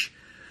gauge.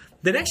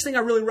 The next thing I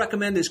really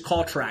recommend is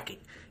call tracking.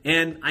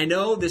 And I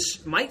know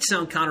this might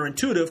sound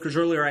counterintuitive because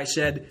earlier I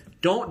said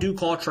don't do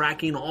call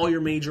tracking in all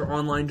your major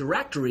online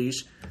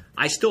directories.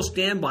 I still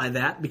stand by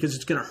that because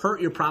it's going to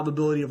hurt your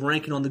probability of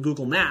ranking on the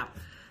Google map.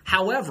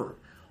 However,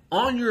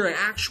 on your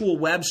actual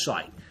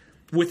website,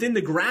 within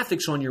the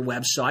graphics on your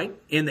website,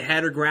 in the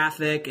header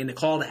graphic, in the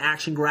call to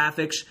action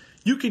graphics,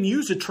 you can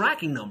use a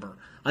tracking number,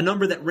 a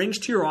number that rings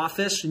to your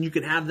office and you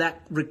can have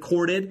that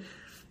recorded.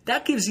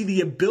 That gives you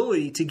the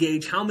ability to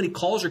gauge how many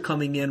calls are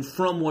coming in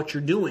from what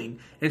you're doing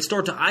and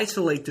start to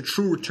isolate the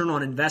true return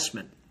on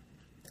investment.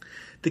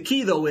 The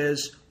key, though,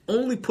 is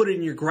only put it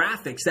in your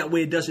graphics. That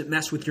way it doesn't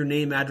mess with your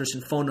name, address,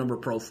 and phone number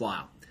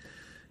profile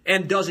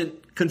and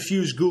doesn't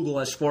confuse Google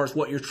as far as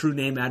what your true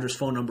name, address,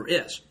 phone number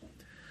is.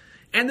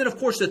 And then, of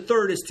course, the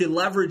third is to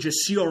leverage a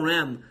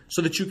CRM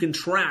so that you can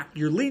track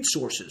your lead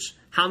sources.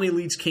 How many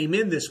leads came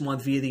in this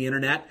month via the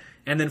internet?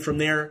 And then from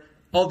there,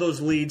 of those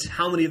leads,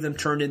 how many of them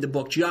turned into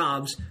booked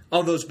jobs?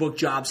 Of those booked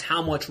jobs,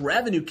 how much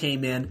revenue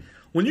came in?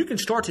 When you can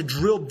start to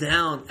drill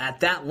down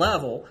at that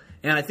level,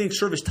 and I think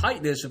Service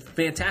Titan is a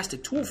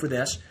fantastic tool for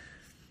this,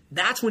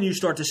 that's when you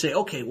start to say,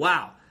 okay,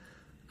 wow,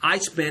 I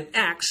spent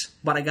X,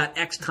 but I got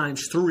X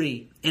times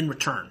 3 in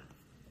return.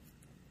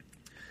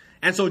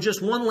 And so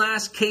just one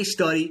last case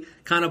study,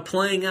 kind of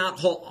playing out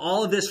how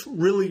all of this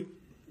really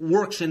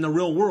works in the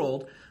real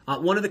world.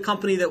 One of the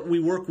company that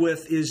we work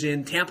with is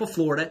in Tampa,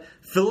 Florida,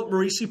 Philip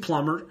Marisi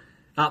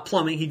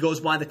Plumbing. He goes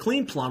by the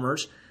Clean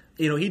Plumbers.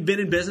 He'd been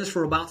in business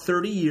for about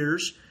 30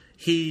 years.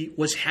 He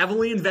was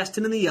heavily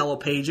invested in the Yellow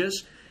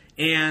Pages.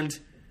 and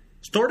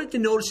started to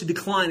notice a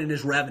decline in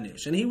his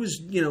revenues. And he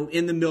was,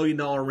 in the $1 million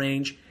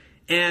range,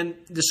 and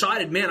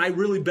decided, man, I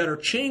really better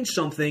change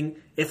something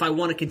if I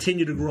want to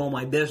continue to grow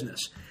my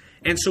business.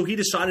 And so he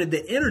decided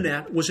the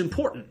internet was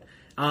important.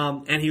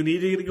 And he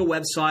needed to get a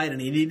website,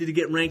 and he needed to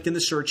get ranked in the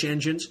search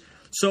engines.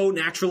 So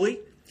naturally,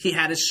 he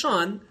had his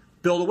son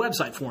build a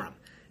website for him.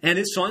 And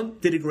his son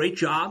did a great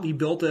job. He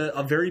built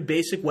a very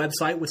basic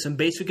website with some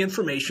basic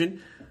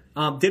information.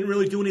 Didn't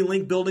really do any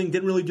link building,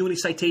 didn't really do any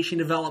citation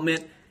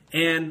development,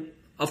 and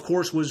of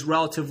course was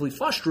relatively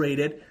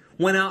frustrated.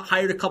 Went out,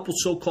 hired a couple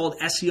so-called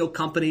SEO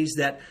companies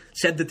that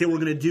said that they were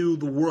going to do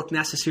the work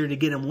necessary to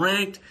get him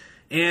ranked.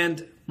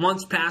 And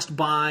months passed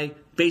by,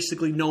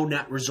 basically no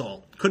net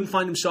result. Couldn't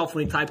find himself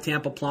when he typed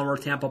Tampa Plumber,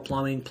 Tampa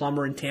Plumbing,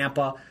 Plumber in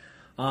Tampa.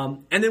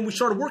 And then we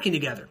started working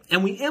together,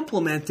 and we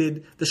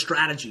implemented the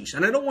strategies.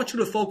 And I don't want you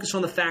to focus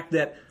on the fact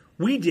that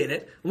we did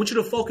it. I want you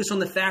to focus on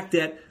the fact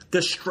that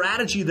the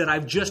strategy that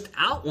I've just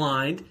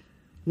outlined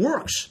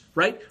works,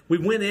 right? We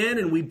went in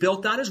and we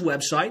built out his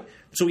website.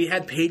 So we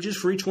had pages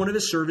for each one of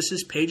his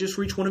services, pages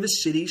for each one of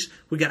his cities.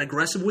 We got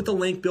aggressive with the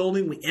link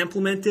building. We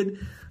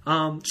implemented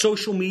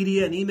social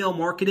media and email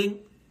marketing,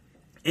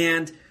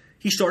 and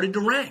he started to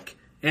rank.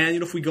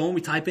 And if we go and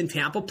we type in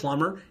Tampa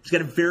Plumber, he's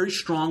got a very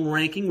strong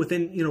ranking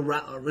within in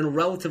a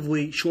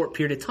relatively short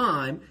period of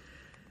time.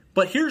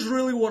 But here's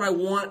really what I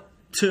want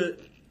to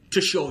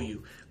show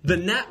you, the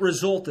net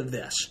result of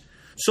this.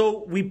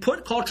 So we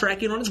put call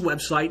tracking on his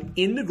website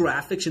in the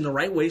graphics in the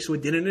right way so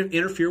it didn't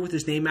interfere with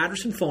his name,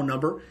 address, and phone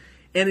number.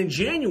 And in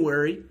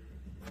January,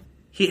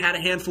 he had a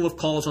handful of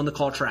calls on the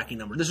call tracking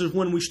number. This is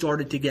when we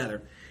started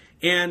together.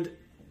 And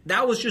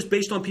that was just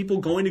based on people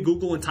going to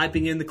Google and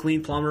typing in the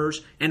Clean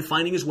Plumbers and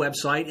finding his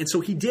website. And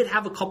so he did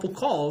have a couple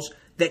calls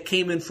that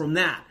came in from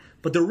that.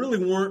 But there really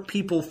weren't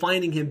people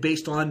finding him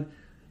based on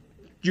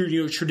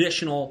your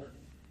traditional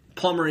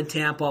plumber in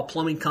Tampa,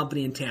 plumbing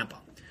company in Tampa.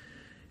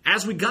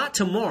 As we got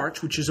to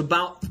March, which is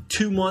about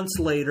 2 months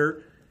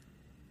later,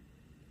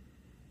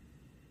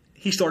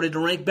 he started to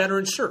rank better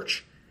in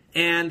search.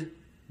 And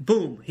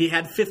boom, he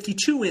had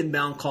 52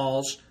 inbound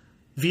calls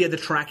via the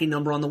tracking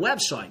number on the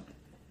website.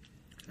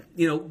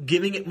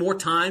 Giving it more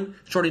time,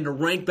 starting to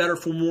rank better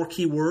for more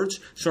keywords,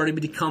 starting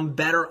to become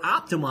better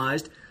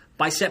optimized.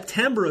 By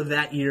September of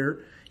that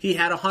year, he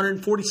had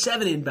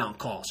 147 inbound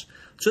calls.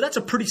 So that's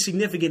a pretty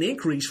significant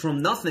increase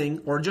from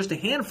nothing or just a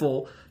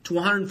handful to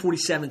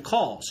 147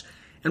 calls.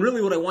 And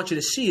really what I want you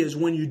to see is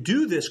when you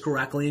do this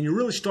correctly and you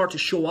really start to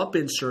show up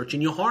in search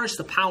and you harness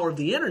the power of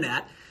the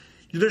internet,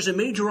 there's a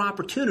major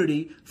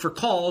opportunity for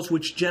calls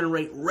which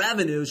generate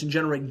revenues and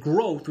generate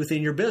growth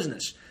within your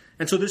business.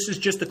 And so this is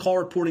just the call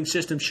reporting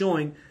system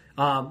showing,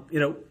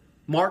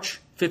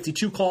 March,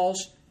 52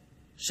 calls,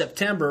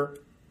 September,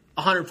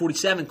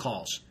 147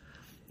 calls.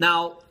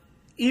 Now,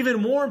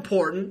 even more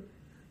important,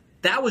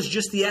 that was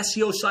just the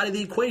SEO side of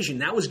the equation.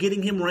 That was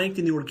getting him ranked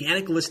in the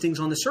organic listings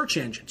on the search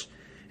engines.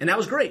 And that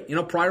was great.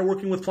 Prior to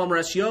working with Plumber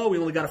SEO, we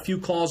only got a few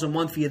calls a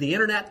month via the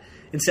internet.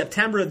 In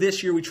September of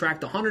this year, we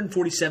tracked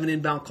 147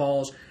 inbound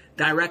calls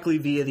directly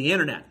via the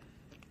internet.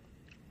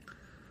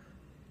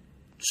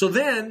 So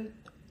then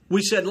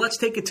we said, let's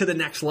take it to the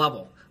next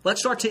level.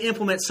 Let's start to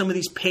implement some of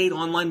these paid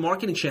online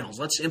marketing channels.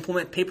 Let's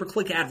implement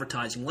pay-per-click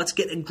advertising. Let's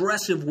get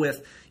aggressive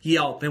with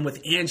Yelp and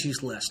with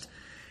Angie's List.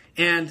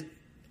 And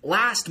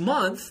last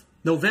month,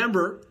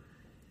 November,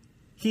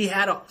 he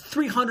had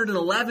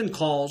 311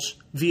 calls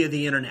via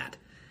the internet.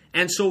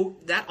 And so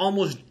that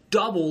almost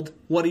doubled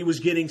what he was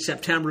getting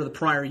September of the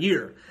prior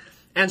year.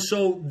 And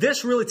so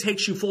this really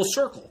takes you full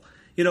circle.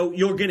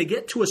 You're going to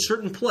get to a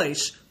certain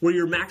place where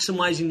you're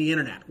maximizing the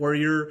internet, where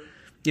you're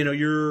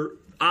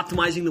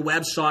optimizing the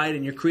website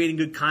and you're creating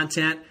good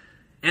content.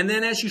 And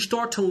then as you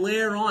start to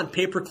layer on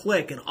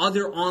pay-per-click and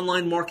other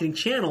online marketing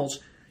channels,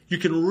 you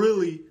can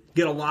really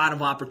get a lot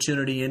of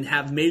opportunity and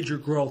have major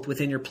growth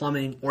within your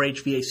plumbing or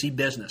HVAC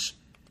business.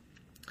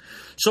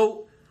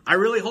 So I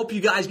really hope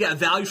you guys got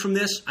value from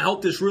this. I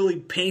hope this really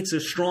paints a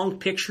strong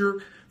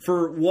picture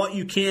for what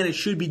you can and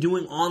should be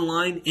doing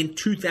online in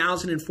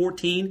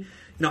 2014.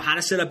 How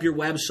to set up your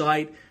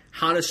website,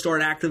 how to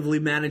start actively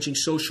managing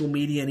social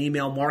media and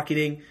email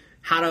marketing,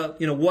 how to,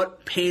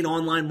 what paid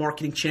online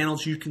marketing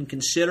channels you can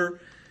consider.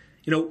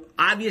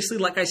 Obviously,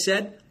 like I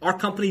said, our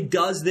company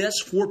does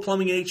this for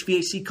plumbing and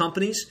HVAC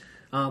companies.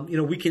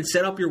 We can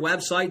set up your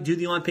website, do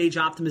the on-page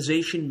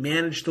optimization,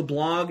 manage the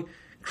blog,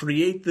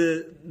 create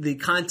the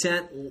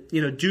content,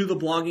 do the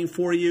blogging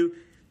for you,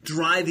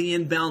 drive the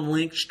inbound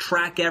links,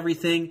 track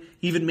everything,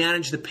 even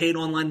manage the paid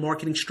online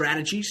marketing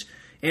strategies.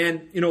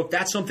 And, if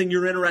that's something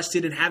you're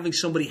interested in having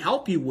somebody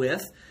help you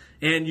with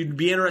and you'd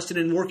be interested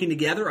in working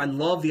together, I'd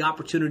love the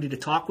opportunity to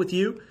talk with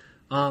you.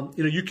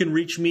 You can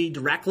reach me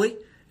directly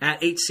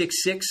at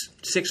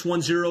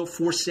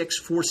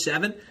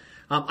 866-610-4647.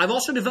 I've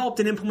also developed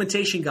an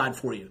implementation guide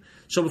for you.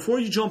 So before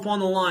you jump on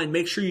the line,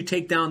 make sure you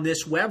take down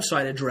this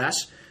website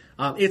address.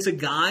 It's a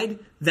guide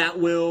that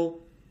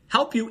will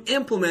help you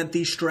implement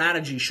these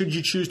strategies should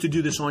you choose to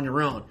do this on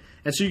your own.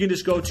 And so you can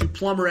just go to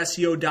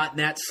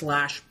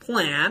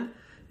plumberseo.net/plan.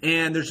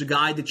 and there's a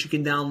guide that you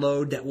can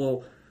download that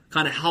will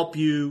kind of help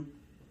you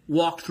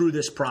walk through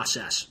this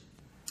process.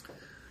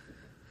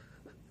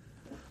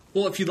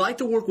 Well, if you'd like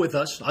to work with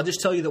us, I'll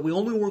just tell you that we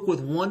only work with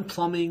one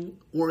plumbing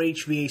or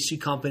HVAC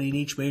company in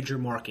each major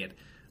market.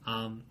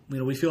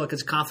 We feel like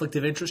it's a conflict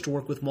of interest to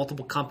work with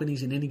multiple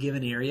companies in any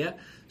given area,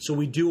 so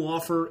we do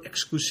offer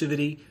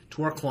exclusivity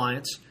to our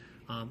clients.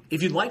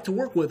 If you'd like to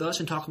work with us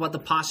and talk about the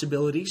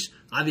possibilities,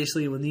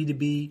 obviously it would need to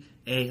be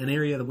an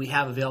area that we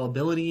have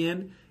availability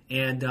in,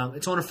 and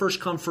it's on a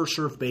first-come,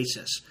 first-served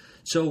basis.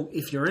 So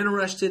if you're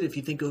interested, if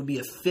you think it would be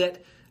a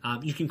fit,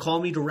 you can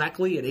call me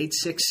directly at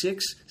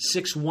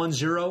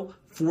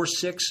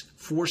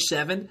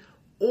 866-610-4647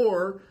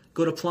 or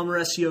go to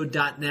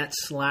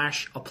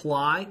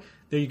plumberseo.net/apply.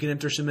 There you can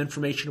enter some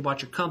information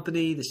about your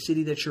company, the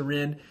city that you're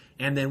in,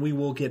 and then we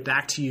will get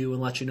back to you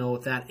and let you know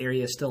if that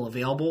area is still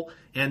available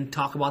and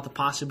talk about the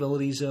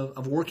possibilities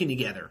of working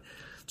together.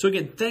 So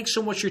again, thanks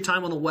so much for your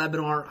time on the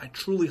webinar. I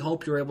truly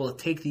hope you're able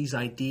to take these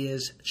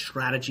ideas,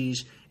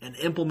 strategies, and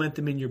implement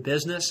them in your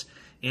business,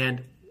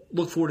 and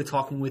look forward to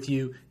talking with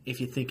you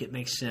if you think it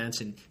makes sense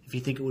and if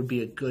you think it would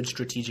be a good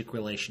strategic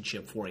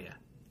relationship for you.